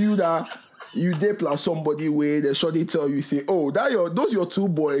 if you knew that you did plus somebody with the shorty tell you say, oh, those your two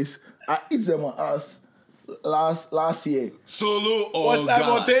boys, I eat them on us last year. Solo or Or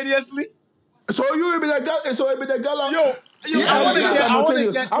simultaneously? So you will be like that. So it be the gala. Yo,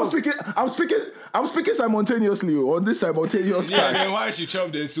 I'm speaking simultaneously on this simultaneous Yeah, part. then why she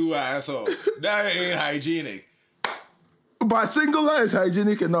chop the two ass off? That ain't hygienic. But singular is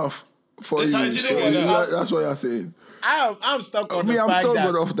hygienic enough for It's you. hygienic So enough. that's what you're saying. I'm stuck on the I'm fact still that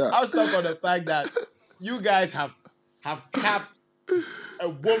good off that. I'm stuck on the fact that you guys have capped a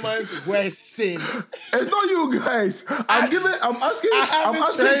woman's worst sin. It's not you guys. I'm asking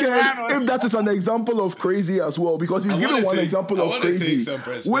haven't trained Ken around on if that is an example of crazy as well, because he's giving one example of crazy,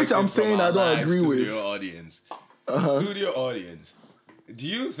 which I'm saying I don't agree with. Audience. Studio audience. Do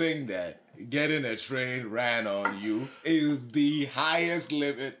you think that getting a train ran on you is the highest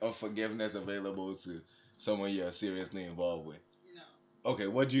limit of forgiveness available to someone you're seriously involved with? No. Okay,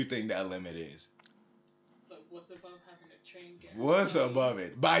 what do you think that limit is? But what's above having a train get? What's above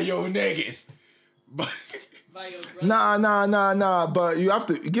it? By your niggas. By your brother? Nah. But you have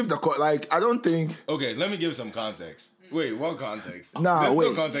to give the like. I don't think. Okay, let me give some context. Wait, what context? Nah, There's wait.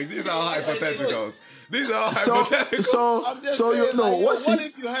 no context. These are all hypotheticals. These are all So, hypotheticals. so, I'm just so saying, you know like, yo, what? what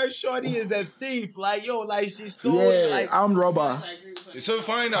if you heard Shorty is a thief? Like, yo, like she stole, Yeah, like, I'm robber. I agree with that. So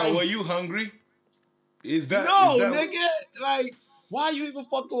find out, were you hungry? Is that no, is that, nigga, like, why you even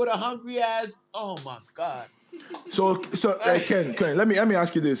fucking with a hungry ass? Oh my god. So Ken, let me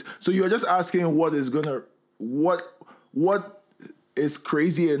ask you this. So you're just asking what is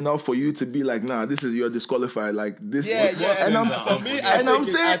crazy enough for you to be like, nah, this is you're disqualified. Like this, Yeah, yeah. and I'm For me, I and think I'm it- I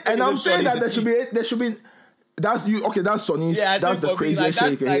saying think and I'm it's saying that Shorty's there should be. That's you. Okay, that's Sonny's. Yeah, I that's think the for me, craziest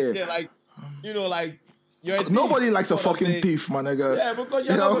like, shit you that's can like, hear. yeah, like, you know, like, you're a thief. Nobody likes You a know what I'm fucking saying? thief, my nigga. Yeah, because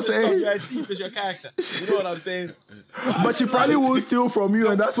you're You know not what gonna I'm stop. saying? You're a thief. It's your character. You know what I'm saying? But she probably will steal from you,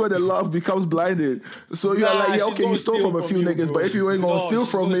 and that's where the love becomes blinded. So you're Nah, like, yeah, she's okay, gonna you stole steal from a few niggas, bro. but if you ain't gonna No, steal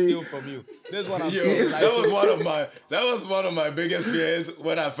she's from gonna me, steal from you. This is what I'm Yo, saying. Like, that was one of my biggest fears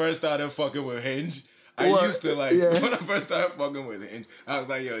when I first started fucking with Hinge. I What? used to like Yeah. when I first started fucking with Hinge, I was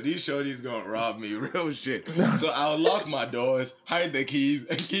like, yo, these shorties gonna rob me, real shit. So I'll lock my doors, hide the keys,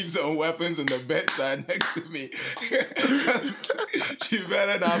 and keep some weapons in the bedside next to me. She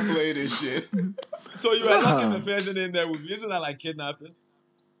better not play this shit. so you are locking the person in there with you. Isn't that like kidnapping?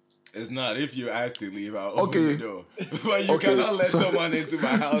 It's not. If you ask to leave, I'll open Okay. the door. But you Okay, cannot let so- someone into my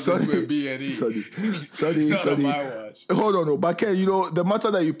house and do a B&E. Sorry. Not on my watch. Hold on, no. But Ken, you know, the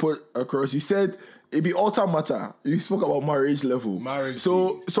matter that you put across, you said it be alter matter. You spoke about marriage level. Marriage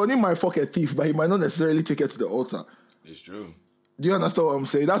So thieves. Sonny might fuck a thief, but he might not necessarily take it to the altar. It's true. Do you understand what I'm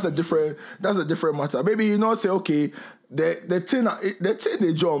saying? That's a different matter. Maybe you know say, okay, the thing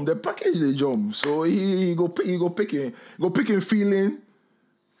they jump, the package they jump. So he go picking feeling.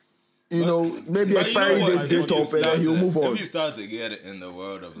 You know, maybe But you know expiring what? date If you top and then he'll move on. If you start to get it in the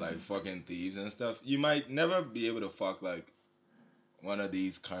world of like fucking thieves and stuff, you might never be able to fuck like one of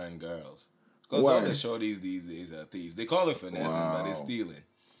these kind girls. Because all Why? the shorties these days are thieves. They call it finessing, but it's Wow. stealing.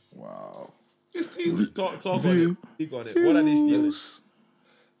 Wow. It's stealing. Talk on it. Speak on it. What are they stealing?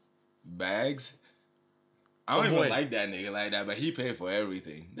 Bags. I don't From even when? like that nigga like that, but he paid for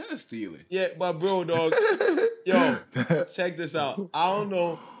everything. That's stealing. Yeah, but bro, dog. Yo, check this out. I don't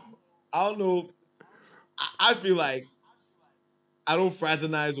know. I feel like I don't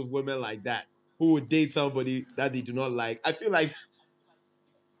fraternize with women like that who would date somebody that they do not like. I feel like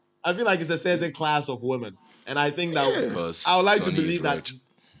it's a certain class of women, and I think that Yeah. Because I would like to Sonny is believe that. rich.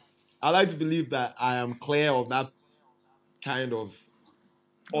 I like to believe that I am clear of that kind of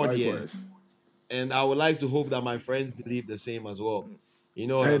audience, Likewise. and I would like to hope that my friends believe the same as well. You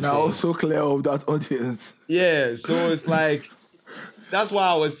know what And I'm I'm saying? also clear of that audience. Yeah, so it's like that's why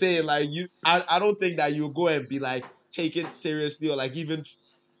I was saying like I don't think that you go and be like take it seriously or like even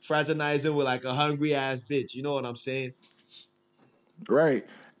fraternizing with like a hungry ass bitch. You know what I'm saying? Right.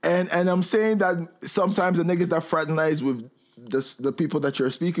 And I'm saying that sometimes the niggas that fraternize with the people that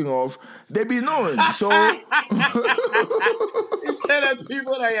you're speaking of, they be knowing. So Instead of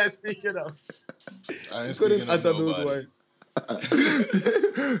people that you're speaking of, I ain't couldn't speaking of utter those nobody. words.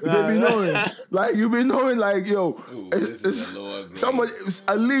 they be knowing. Like you be knowing like, yo, Ooh, it's- this is a lower grade. somebody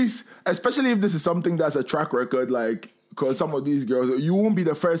at least, especially if this is something that's a track record, like because some of these girls, you won't be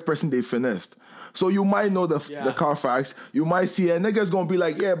the first person they finessed. So you might know the Yeah. Carfax. You might see a nigga's gonna be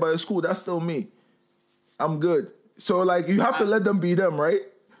like, yeah, but it's cool. That's still me. I'm good. So like you have to let them be them, right?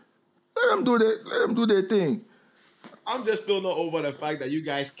 Let them do their thing. I'm just still not over the fact that you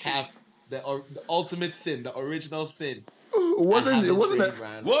guys cap the ultimate sin, the original sin. It wasn't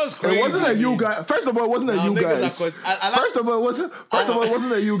What's crazy? It wasn't a you guys. First of all, it wasn't a Now, you niggas are guys. cause- I like- First of all, it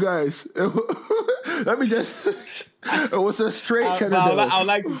wasn't a you guys. Let me just. It was a straight I Canada. would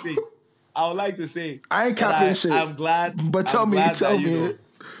like to say. I ain't that capping shit. I'm glad. But tell I'm me, glad tell that, you me.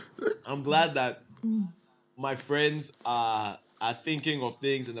 know, I'm glad that my friends are thinking of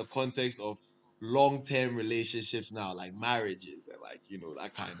things in the context of long-term relationships now, like marriages and like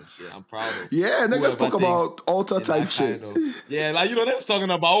that kind of shit. I'm proud of. Yeah, niggas whoever talk thinks about altar in type that shit. kind of- yeah, like they're talking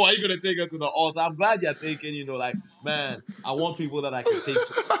about, oh, are you gonna take her to the altar? I'm glad you're thinking, like, man, I want people that I can take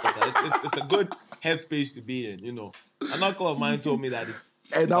to the altar. It's a good headspace to be in, An uncle of mine told me that.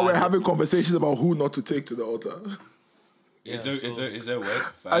 And now we're having conversations about who not to take to the altar. It's a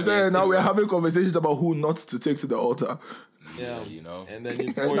what? I said now we're having conversations about who not to take to the altar. Yeah, And then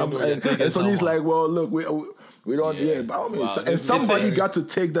And, before you know, you're taking and so he's someone. like, well, look, we don't, yeah, but I mean, Wow, and this- somebody it's a- got to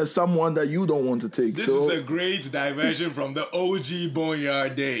take that someone that you don't want to take. This So is a great diversion from the OG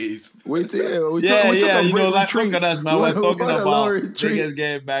Boneyard days. we took a Look break retreat. at us, man. We're We talking went a about little retreat. niggas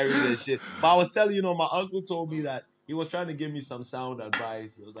getting married and shit. But I was telling you, my uncle told me that he was trying to give me some sound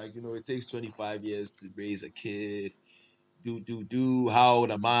advice. He was like, it takes 25 years to raise a kid. How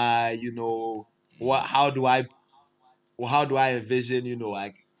old am I? How do I well, how do I envision,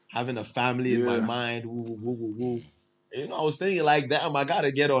 like having a family in my Yeah. mind? Woo, woo, woo, woo. I was thinking like, damn, I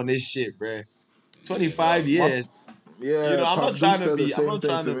gotta get on this shit, bruh. 25 years. Yeah, I'm Pop not Duke trying said to the be. I'm same not thing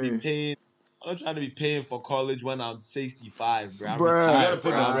trying to to be me. paying. I'm not trying to be paying for college when I'm 65, bro. I'm Bruh. You gotta retired. put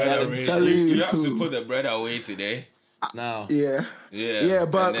Bro. the I'm bread trying to away. be telling You you have to too. put the bread away today. now. Yeah. Yeah.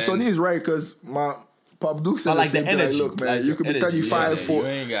 But and then- Sonny is right because my Pop Duke said But the like the same thing. energy, Look, man, like you your could be energy, 35, yeah, for, you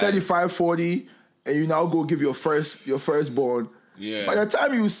ain't got 35, 40, and you now go give your firstborn. Yeah. By the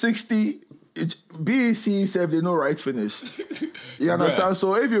time you 60, BEC said they no right finish. You understand? Bruh.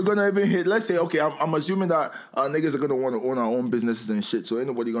 So if you're gonna even hit, let's say, okay, I'm assuming that niggas are gonna want to own our own businesses and shit. So ain't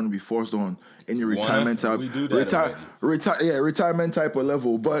nobody gonna be forced on any retirement type. We do that retirement type of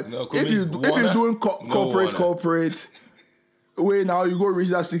level. But No, if you're doing corporate, where now you go reach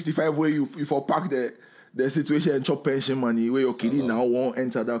that 65 where you for pack the situation and chop pension money where your kiddie now won't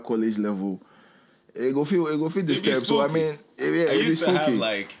enter that college level. It go feel the It be step. So I spooky. mean, I it be used to have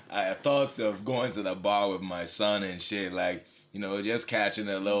spooky. thoughts of going to the bar with my son and shit, like, just catching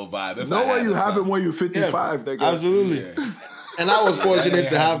a little vibe. If No I way had you a have son. it when you're 55. nigga. Absolutely. Yeah. And I was fortunate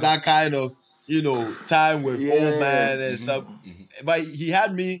to Yeah. have that kind of, time with Yeah. old man and stuff. But he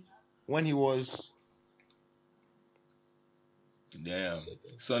had me when he was. Damn.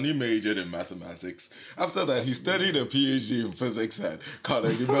 Sonny majored in mathematics. After that, he studied a PhD in physics at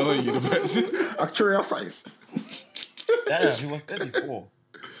Carnegie Mellon University. Actuarial science. Damn, he was 34.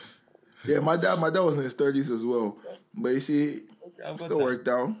 Yeah, my dad was in his 30s as well. But you see, I've got still time. worked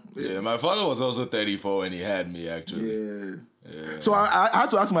out. Yeah, my father was also 34 when he had me, actually. Yeah. Yeah. So I had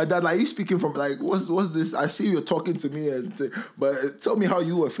to ask my dad, like, you speaking from, like, what's this? I see you're talking to me, but tell me how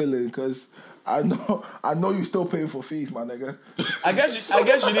you were feeling, because I know you still paying for fees, my nigga. I guess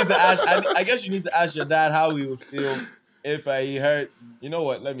you need to ask. I guess you need to ask your dad how he would feel if he heard. You know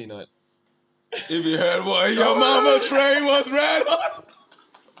what? Let me not. If you heard what your mama train was red hot.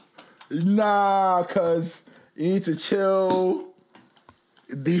 Nah, cause you need to chill.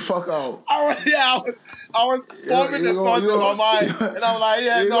 The fuck out. I was forming the thoughts in my mind, and I'm like,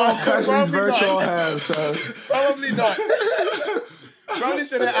 yeah, You no, gonna catch these probably virtual not. hands, son. Probably not. Probably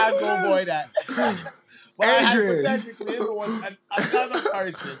shouldn't ask old boy that. But Adrian. hypothetically, if it was another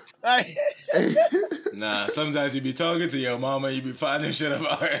person, like, Nah, sometimes you be talking to your mama, you be finding shit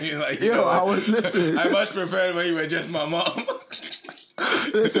about her, and you're like, Yo, I was listening. I much prefer when you were just my mom.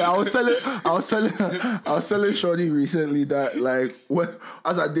 Listen, I was telling Shorty recently that, like,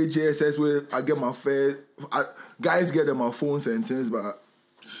 as I did JSS, where I get my fare, guys get them my phone sentence, but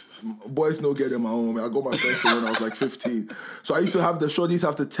boys don't get them my own. I got my first phone when I was like 15. So I used to have the shorties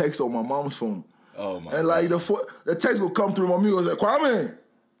have to text on my mom's phone. Oh my And like the text will come through, mommy was like, Kwame,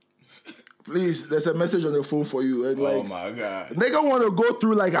 please, there's a message on the phone for you. And like, oh my God. nigga want to go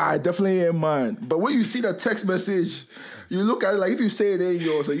through like, I definitely ain't mine. But when you see the text message, you look at it like, if you say it ain't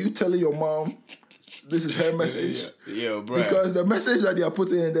yours, are you telling your mom this is her message? Yeah, bro. Because the message that they are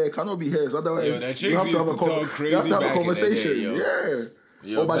putting in there cannot be hers. Otherwise, Yo, that you have chicks to have used a to talk crazy you have to have back a in the day, conversation. yo. Yeah.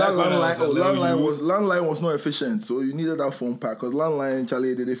 Yo, but back that when I was a little youth- landline was not efficient, so you needed that phone pack. Because landline,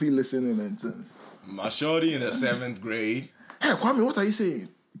 Charlie, they feel listening and things. My shorty in the 7th grade, Hey, Kwame, what are you saying?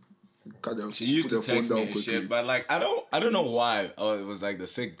 she used to Put the phone text me down and quickly. shit, but like I don't know why. Oh, it was like the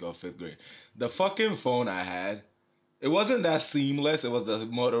 6th or 5th grade. The fucking phone I had, it wasn't that seamless. It was the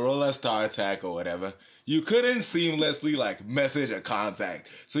Motorola StarTAC or whatever. You couldn't seamlessly like message a contact,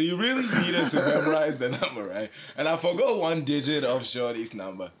 so you really needed to memorize the number, right? And I forgot one digit of Shorty's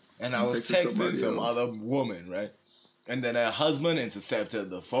number, and I was Texted texting somebody some else. other woman, right? And then her husband intercepted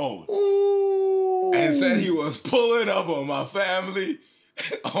the phone Ooh. and said he was pulling up on my family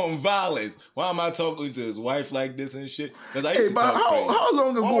on violence. Why am I talking to his wife like this and shit? Because I used Hey, to but talk crazy. how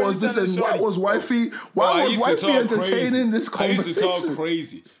long ago were was you this? telling And why Shorty? was wifey? Bro, Why I was used to wifey talk entertaining crazy. this I conversation? used to talk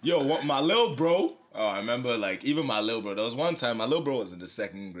crazy. Yo, my little bro. Oh, I remember like even my little bro. There was one time my little bro was in the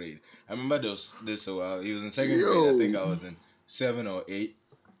 2nd grade. I remember he was in 2nd grade. I think I was in 7 or 8.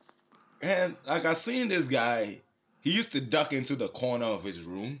 And like I seen this guy. He used to duck into the corner of his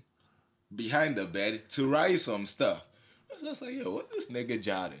room, behind the bed, to write some stuff. I was just like, yo, what's this nigga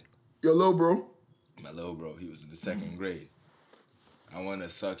jotting? Yo, little bro. My little bro, he was in the 2nd grade. I want to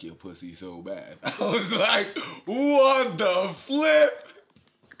suck your pussy so bad. I was like, what the flip?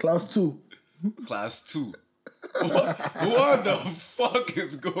 Class 2. Class 2. What the fuck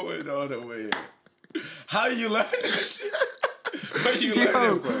is going on over here? How you learn this shit? Where you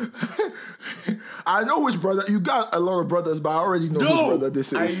learn it from? I know which brother. You got a lot of brothers, but I already know which brother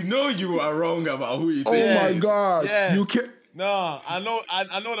this is. I know you are wrong about who you Oh think my it is. God. Yeah. You can't. no, I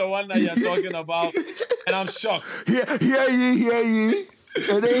know the one that you're talking about, and I'm shocked. Hear ye.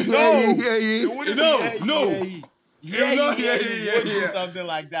 And then No. hear ye. It wouldn't No, be, no. yeah. Yeah, know, he yeah, would yeah, do yeah. something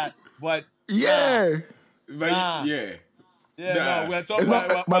like that. But Yeah. But Nah. yeah. yeah, Nah. no, we're talking It's not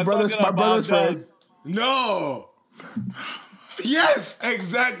about my we're brother's- talking my brother's about friend. Dubs. No. Yes,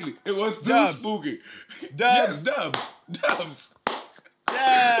 exactly. It was too Dubs. spooky. Dubs. Yes, Dubs.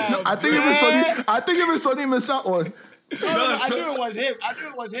 Yeah, I think even Sonny missed that one. No, I so- knew it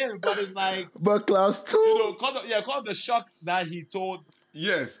was him. But it's like, But class 2. you know, cause of the shock that he told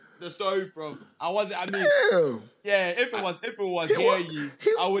Yes. the story from. I mean, Damn. yeah, if it was He here,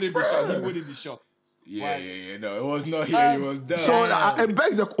 wa- I wouldn't be shocked. He bruh. wouldn't be shocked. Yeah, Right. yeah. No, it was not here. It was Dubs. So it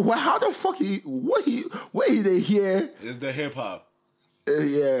begs the well, how the fuck where he they hear? It's the hip hop.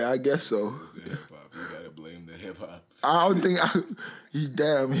 Yeah, I guess so. It's the hip hop. You gotta blame the hip hop. I don't think he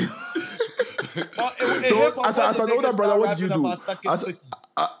damn. Well, So as an older brother, what did you do? As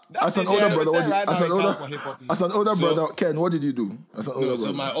an older brother, as an older So- brother, Ken, what did you do? As an older No, brother.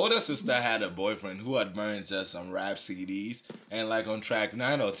 so my older sister had a boyfriend who had burned just some rap CDs, and like on track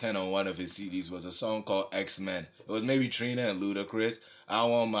 9 or 10 on one of his CDs was a song called X-Men. It was maybe Trina and Ludacris. I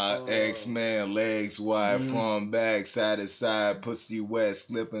want my X-Men legs wide, front, back, side to side, pussy wet,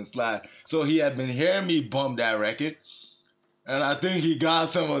 slip and slide. So he had been hearing me bump that record, and I think he got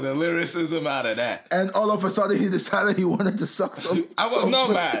some of the lyricism out of that. And all of a sudden, he decided he wanted to suck some. I was some not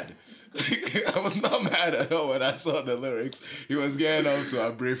pussy. mad. I was not mad at all when I saw the lyrics. He was getting up to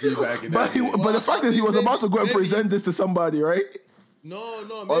a brief feedback. But the fact is, he was about to go and present this to somebody, right? No.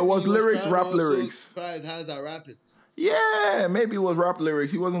 Or it was maybe he lyrics, trying rap to also lyrics. try his hands at rapping. Yeah, maybe it was rap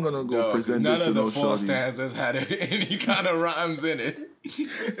lyrics. He wasn't gonna go No, present none this to of the no four shorty. stanzas had any kind of rhymes in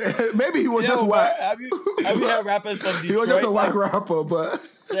it. Maybe he was just but whack. Have you heard rappers from Detroit? He was just a whack rapper, but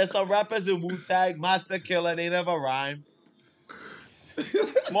There's some rappers in Wu-Tang, Master Killer, they never rhyme.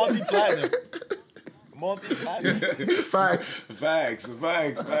 Multi-platinum. facts. Facts.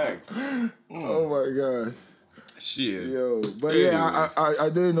 Oh my god. Shit. Yo, but Anyways. yeah, I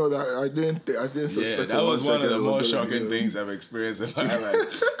didn't know that. I didn't suspect. Yeah, for that was one of second the it was most gonna be shocking him. things I've experienced in my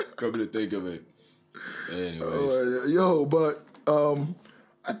life. Come to think of it. Anyways. Oh, yo, but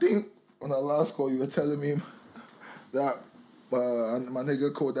I think on our last call you were telling me that my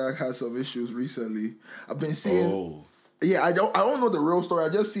nigga Kodak had some issues recently. I've been seeing. Oh, Yeah, I don't know the real story. I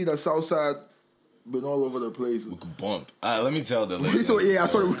just see that Southside been all over the place. we could bump. Let me tell the listeners. So yeah, I the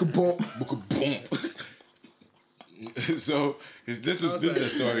saw story. we could bump. We could bump. So this is the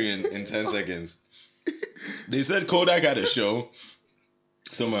story in 10 seconds. They said Kodak had a show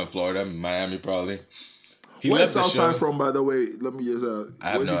somewhere in Florida, Miami probably. He Where's left the Southside show. from, by the way? Let me just.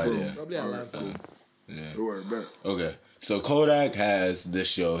 I have where's no he from? idea. Probably Atlanta. Yeah. Don't worry, bet. Okay. So Kodak has this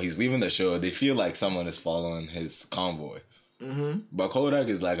show. He's leaving the show. They feel like someone is following his convoy. Mm-hmm. But Kodak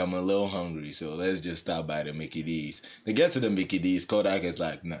is like, I'm a little hungry, so let's just stop by the Mickey D's. They get to the Mickey D's. Kodak is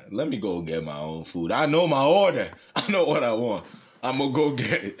like, nah, let me go get my own food. I know my order. I know what I want. I'm going to go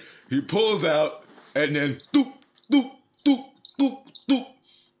get it. He pulls out, and then doop, doop, doop, doop, doop.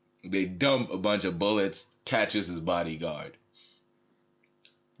 They dump a bunch of bullets, catches his bodyguard.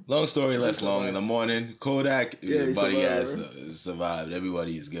 Long story less long. In the morning, Kodak, Yeah, he his buddy has survived, survived.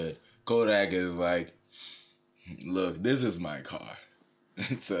 Everybody is good. Kodak is like, look, this is my car.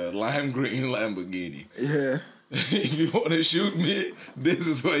 It's a lime green Lamborghini. Yeah. If you want to shoot me, this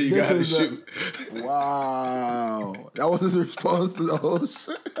is what you This gotta is the- shoot. Wow. That was his response to the whole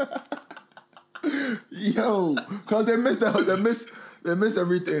shit. Yo, cause they missed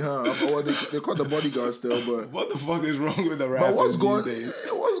everything, huh? Or they caught the bodyguard still, but What the fuck is wrong with the rappers but what's going these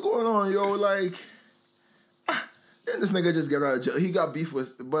days? what's going on, yo? Like, didn't this nigga just get out of jail? He got beef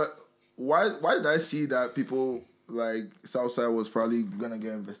with, but why did I see that people like Southside was probably gonna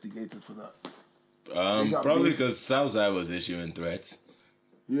get investigated for that? got Probably beef. because Southside was issuing threats.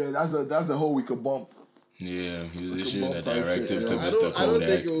 Yeah, that's the whole we could bump. Yeah, he was Like a issuing a bump type directive shit, to yeah. Mr. I don't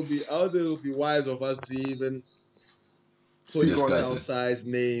think Kodak. it would be. I don't think it would be wise of us to even put Discuss it. Southside's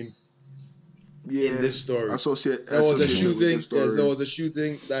name Yeah, in this story. Associate. There was a associated with shooting. the story. Yes, there was a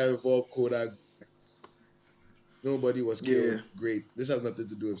shooting that involved Kodak. Nobody was killed. Yeah. Great. This has nothing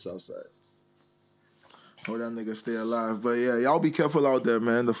to do with Southside. Oh, that nigga stay alive. But yeah, y'all be careful out there,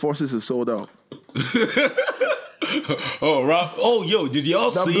 man. The forces is sold out. Oh, Rob. Oh, yo, did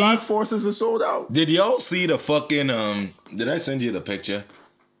y'all The see? black forces are sold out. Did y'all see the fucking Did I send you the picture?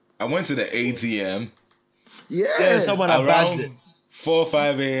 I went to the ATM Yeah. Yeah, someone bashed it. around 4 or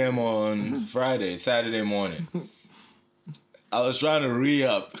 5 a.m. on Saturday morning. I was trying to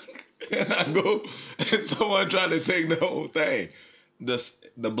re-up, and I go, and someone trying to take the whole thing.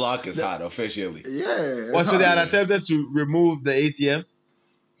 The block is hot officially. Yeah. Well, so they had Yeah. attempted to remove the ATM.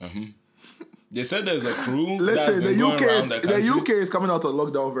 hmm They said there's a crew that's Listen, been going around the country. the UK is coming out of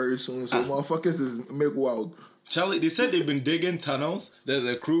lockdown very soon, so motherfuckers is make wild. Charlie, they said they've been digging tunnels. There's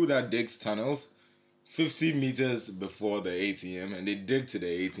a crew that digs tunnels 50 meters before the ATM, and they dig to the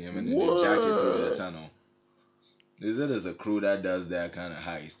ATM and then they jack it through the tunnel. They said there's a crew that does that kind of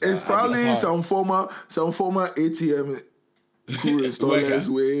heist. It's probably some former ATM crew installers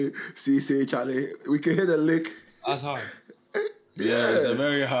where say Charlie, we can hit a lick. That's hard. Yeah, it's a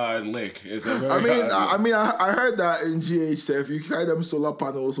very hard lick. It's a very hard lick. I heard that in GH, if you carry them solar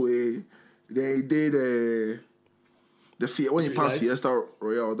panels where they did when you pass Fiesta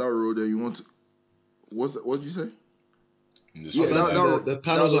Royale, that road, and you want to, what did you say? The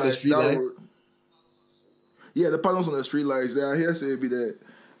panels on the street lights. Yeah, the panels on the street lights. They are here say be the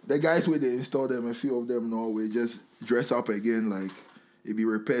guys where they install them, a few of them in Norway just dress up again, like it be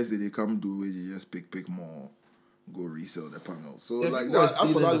repairs that they come do where you just pick more, go resell the panels. So like that's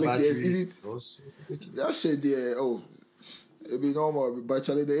for that link there. Is it that shit there? Oh, it be normal. But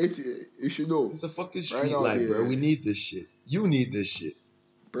Charlie, the 80, you should know. It's a fucking street light, bro. We need this shit. You need this shit,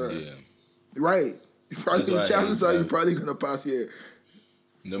 bro. Yeah. Right. Chances are you probably gonna pass here.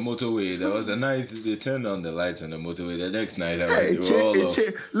 The motorway, there was a night they turned on the lights on the motorway. The next night,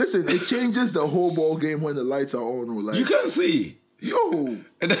 listen, it changes the whole ball game when the lights are on. Like, you can't see. Yo,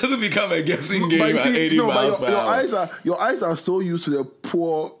 it doesn't become a guessing game at 80 miles per hour. Your eyes are so used to the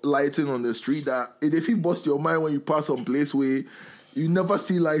poor lighting on the street that if you bust your mind when you pass some place where you never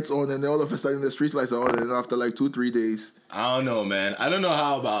see lights on, and then all of a sudden the street lights are on, and after like 2-3 days. I don't know, man. I don't know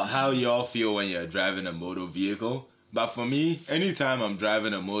how y'all feel when you're driving a motor vehicle. But for me, anytime I'm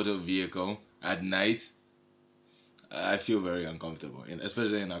driving a motor vehicle at night, I feel very uncomfortable,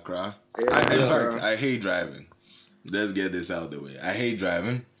 especially in Accra. In fact, I hate driving. Let's get this out of the way. I hate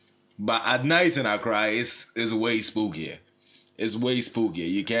driving. But at night in Accra, it's way spookier. It's way spookier.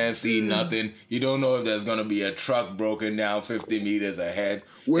 You can't see nothing. You don't know if there's going to be a truck broken down 50 meters ahead.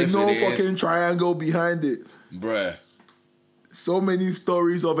 With no fucking triangle behind it. Bruh. So many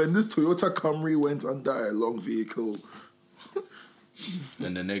stories of, and this Toyota Camry went under a long vehicle.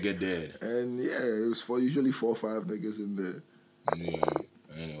 And the nigga dead. And yeah, it was usually 4 or 5 niggas in there. Yeah.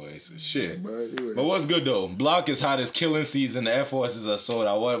 Anyway, so shit. But what's good though? Block is hot. It's killing season. The Air Forces are sold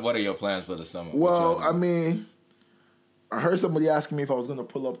out. What are your plans for the summer? Well, I mean, I heard somebody asking me if I was gonna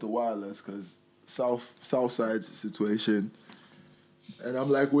pull up the wireless because South Side situation. And I'm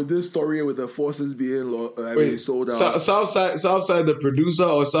like, with this story with the forces being sold out. Southside the producer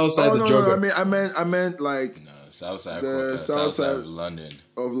or Southside the jogger? No, I meant like Southside of London.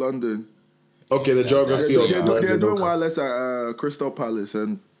 Of London. Okay, the geography of they're doing wireless at Crystal Palace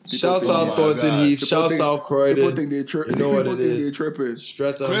and shout out Thornton Heath, shout out Croydon. People think they're tripping. You know what it is? They're tripping.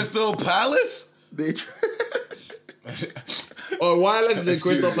 Streatham. Crystal Palace? Or wireless is in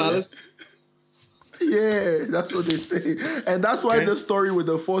Crystal Palace? Yeah, that's what they say. And that's why the story with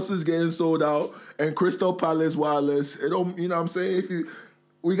the forces getting sold out and Crystal Palace wireless, it don't, you know what I'm saying?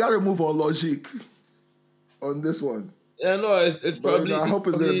 We got to move on logic on this one. Yeah, no, it's probably... I hope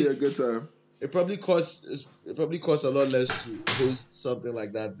it's going to be a good time. It probably costs a lot less to host something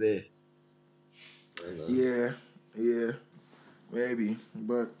like that there. Yeah, maybe.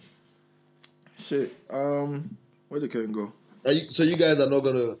 But, shit, where they can go? So you guys are not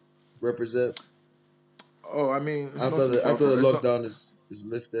going to represent... Oh, I mean, after the lockdown is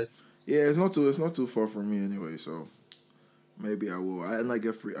lifted. Yeah, it's not too far from me anyway, so maybe I will. I might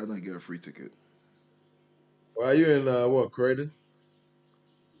get a free ticket. Well, are you in Croydon?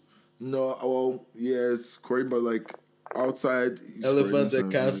 No, well, yeah, it's Croydon, but like outside Elephant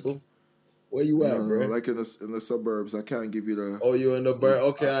and Castle. Like, where you at, bro? Like in the suburbs. I can't give you the. Oh, you're in the burbs.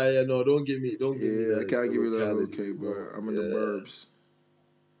 Okay, no, don't give me. Don't give me. Yeah, I can't give you the okay, but I'm in the burbs.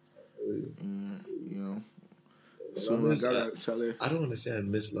 You know. So I don't want to say I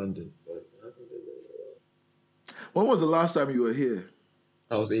miss London. But when was the last time you were here?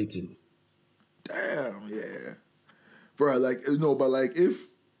 I was 18. Damn, yeah. Bro, like, but like if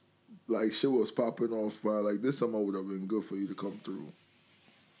like shit was popping off, bro, like this summer would have been good for you to come through.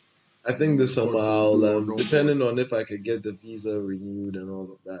 I think this summer I'll, depending on if I could get the visa renewed and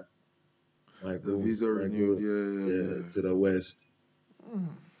all of that. Visa renewed, yeah, to the west.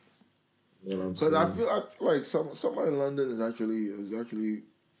 Because I feel like summer in London is actually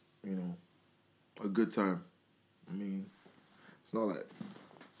a good time. I mean, it's not like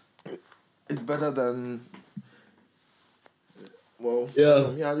it's better than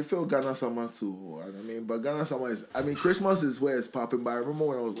I feel Ghana summer too. I mean, but Ghana summer is Christmas is where it's popping. But I remember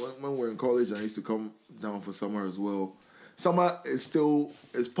when we were in college and I used to come down for summer as well. Summer is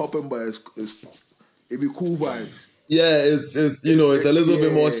popping, but it be cool vibes. Yeah, it's a little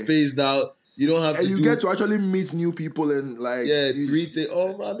bit more spaced out. You don't have And to you do get to actually meet new people and like three things.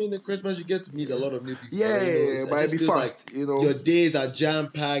 Oh, I mean, in Christmas you get to meet a lot of new people. Yeah, but it'd be fast, Your days are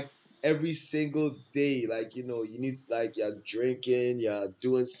jam packed every single day. Like you need you're drinking, you're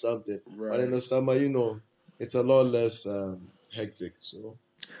doing something. Right. But in the summer, it's a lot less hectic. So.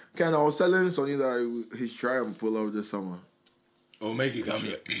 Ken, I was telling Sonny that he's trying to pull out this summer. Oh, make it come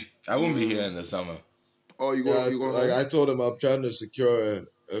here. I won't be here in the summer. Oh, you go? I told him I'm trying to secure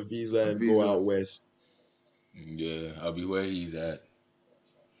a visa and go out west. Yeah, I'll be where he's at.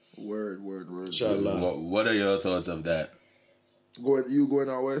 Word. Inshallah. What are your thoughts of that? You going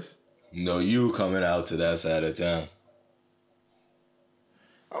out west? No, you coming out to that side of town.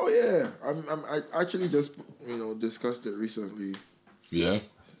 Oh yeah, I actually just discussed it recently. Yeah.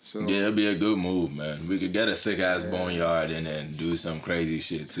 So Yeah, it'd be a good move, man. We could get a sick ass boneyard and then do some crazy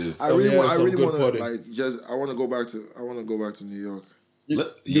shit too. I really want to puddings. I want to go back to New York.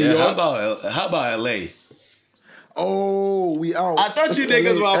 How about LA? Oh, we out. I thought you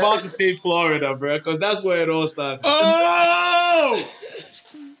niggas were about to say Florida, bro, because that's where it all started.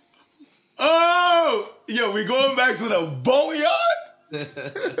 Oh, yo, we going back to the boneyard?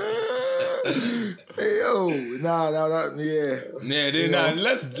 Hey yo, nah. Let's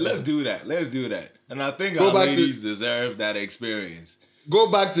do that. Let's do that. And I think our ladies deserve that experience.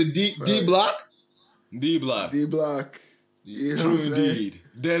 Go back to D Block. D Block. True indeed.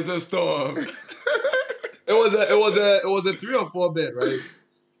 There's a storm. It was a 3 or 4 bed, right?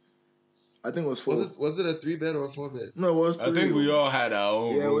 I think it was 4. Was it a 3 bed or a 4 bed? No, it was 3. I think we all had our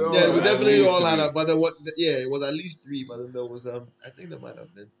own. Yeah, room. we definitely all had it. But it was at least 3. But then there was I think there might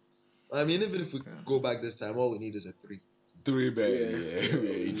have been. I mean, even if we go back this time, all we need is a 3. 3 bed.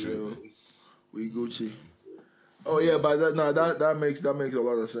 Yeah, true. We Gucci. Oh yeah, but that makes a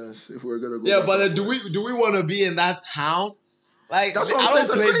lot of sense if we're gonna go. Yeah, but do we want to be in that town? Like that's what I I'm don't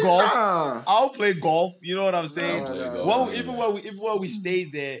saying. play golf. Nah. I don't play golf. You know what I'm saying? Even when we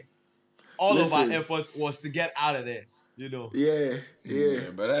stayed there, all of our efforts was to get out of there. You know. Yeah.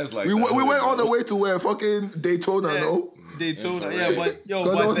 But that's like we went all the way to where fucking Daytona, no? Daytona, yeah, but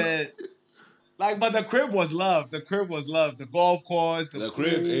but the crib was love. The crib was love. The golf course, the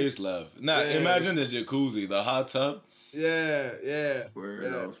crib is love. Now imagine the jacuzzi, the hot tub. Yeah. That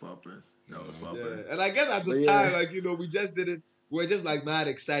was popping. Yeah. And I guess at the time, we just didn't. We were just like mad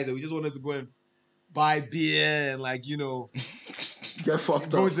excited. We just wanted to go and buy beer and get fucked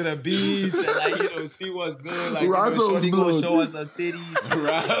go up. to the beach and see what's good. Like Razzles Shorty gonna show us her titties.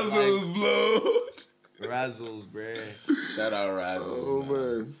 Razzles blood. Razzles, bruh. Shout out Razzles. Oh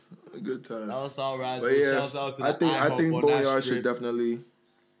man. A good time. Shouts out Razzles. Shouts out to I think Boneyard should definitely.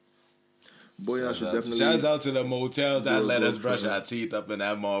 Shouts out to the motels that let us brush our teeth up in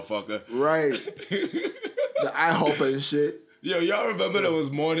that motherfucker. Right. The IHOP and shit. Yo, y'all remember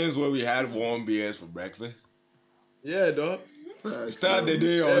those mornings where we had warm beers for breakfast? Yeah, dog. Start the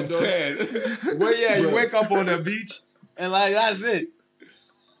day on 10. Well, you wake up on the beach and that's it.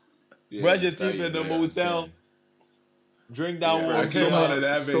 Yeah, brush your teeth in the motel. Drink that warm. I came out of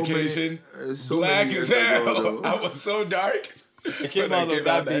that vacation black as hell. I was so dark. I came out of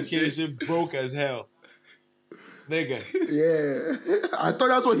that vacation broke as hell. Nigga. Yeah. I thought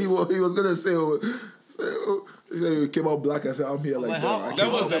that's what he was going to say. He said he came out black and said, I'm here like that.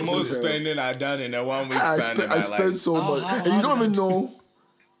 That was the most spending I done in a 1 week span in my life. I spent so much. And you don't even know.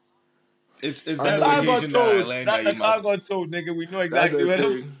 It's that vacation that I learned that you must. I got told, nigga. We know exactly where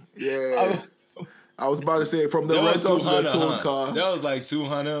it Yeah. I was about to say from the rental to the towed car. That was like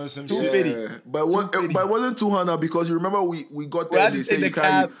 200 or some shit. Yeah. But it wasn't 200 because you remember we got there and they said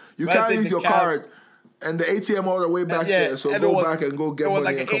you can't use your card and the ATM all the way back there. So go back and go get money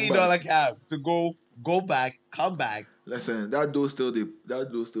and come back. It was like an $80 cab to go back, come back. Listen, that do still they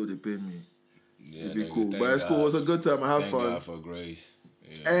pay me. Yeah, it'd be cool. But it's cool. It was a good time. I have fun. God for grace.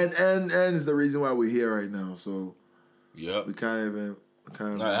 Yeah. And it's the reason why we're here right now. So we can't even. All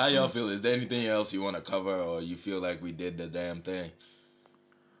right, how y'all feel? Is there anything else you want to cover, or you feel like we did the damn thing?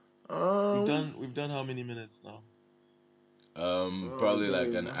 We've done how many minutes now? Probably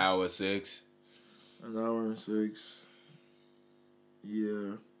like an hour 6. An hour and 6.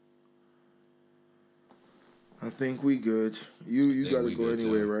 Yeah. I think we good. You gotta go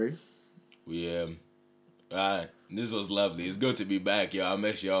anyway, right? We Alright. This was lovely. It's good to be back, y'all. I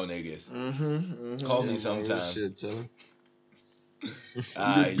miss y'all niggas. Call me sometime. Shit,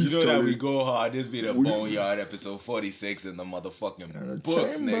 Alright, you know that we go hard. This be the Boneyard episode 46 in the motherfucking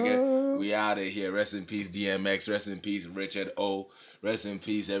books, nigga. We out of here. Rest in peace, DMX. Rest in peace, Richard O. Rest in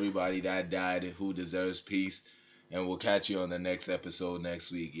peace, everybody that died who deserves peace. And we'll catch you on the next episode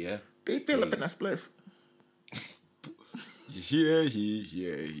next week, yeah? They fill up in a spliff.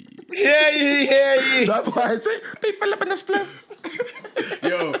 Yeah. That's why I say, big Philip in the split.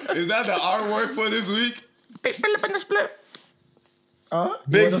 Yo, is that the artwork for this week? Big Philip in the split.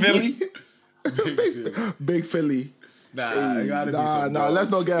 Big Philly. Big Philly. Nah, it gotta be some Nah,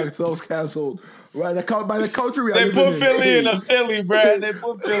 let's not get ourselves canceled. Right, by the culture we are They living put Philly in Hey. a Philly, bro. They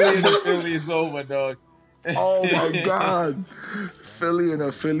put Philly in a Philly. It's over, dog. Oh my God. Philly and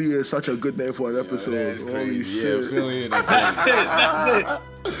a Philly is such a good name for an episode. That's Holy crazy. shit. Yeah, Philly and a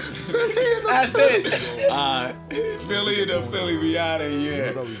That's it. Alright, Philly and a Philly, we out of You know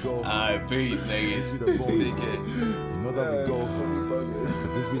here. that we go. Alright, peace, niggas. This be the boneyard. TK. You know that we go hard.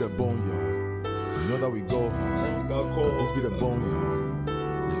 Cause this be the boneyard. You know that we go hard. Got Cause cold. this be the boneyard.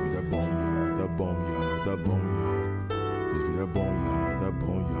 This be the boneyard. The boneyard. The boneyard. This be the boneyard. The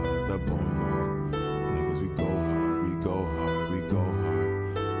boneyard. The boneyard. Niggas, we go hard. We go hard. We go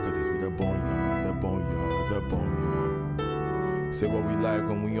hard. Cause this be the boneyard. The boneyard. The boneyard. Say what we like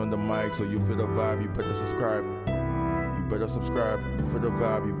when we on the mic, so you feel the vibe. You better subscribe. You better subscribe. You feel the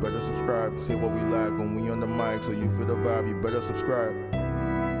vibe. You better subscribe. Say what we like when we on the mic, so you feel the vibe. You better subscribe.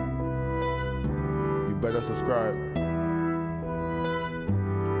 You better subscribe.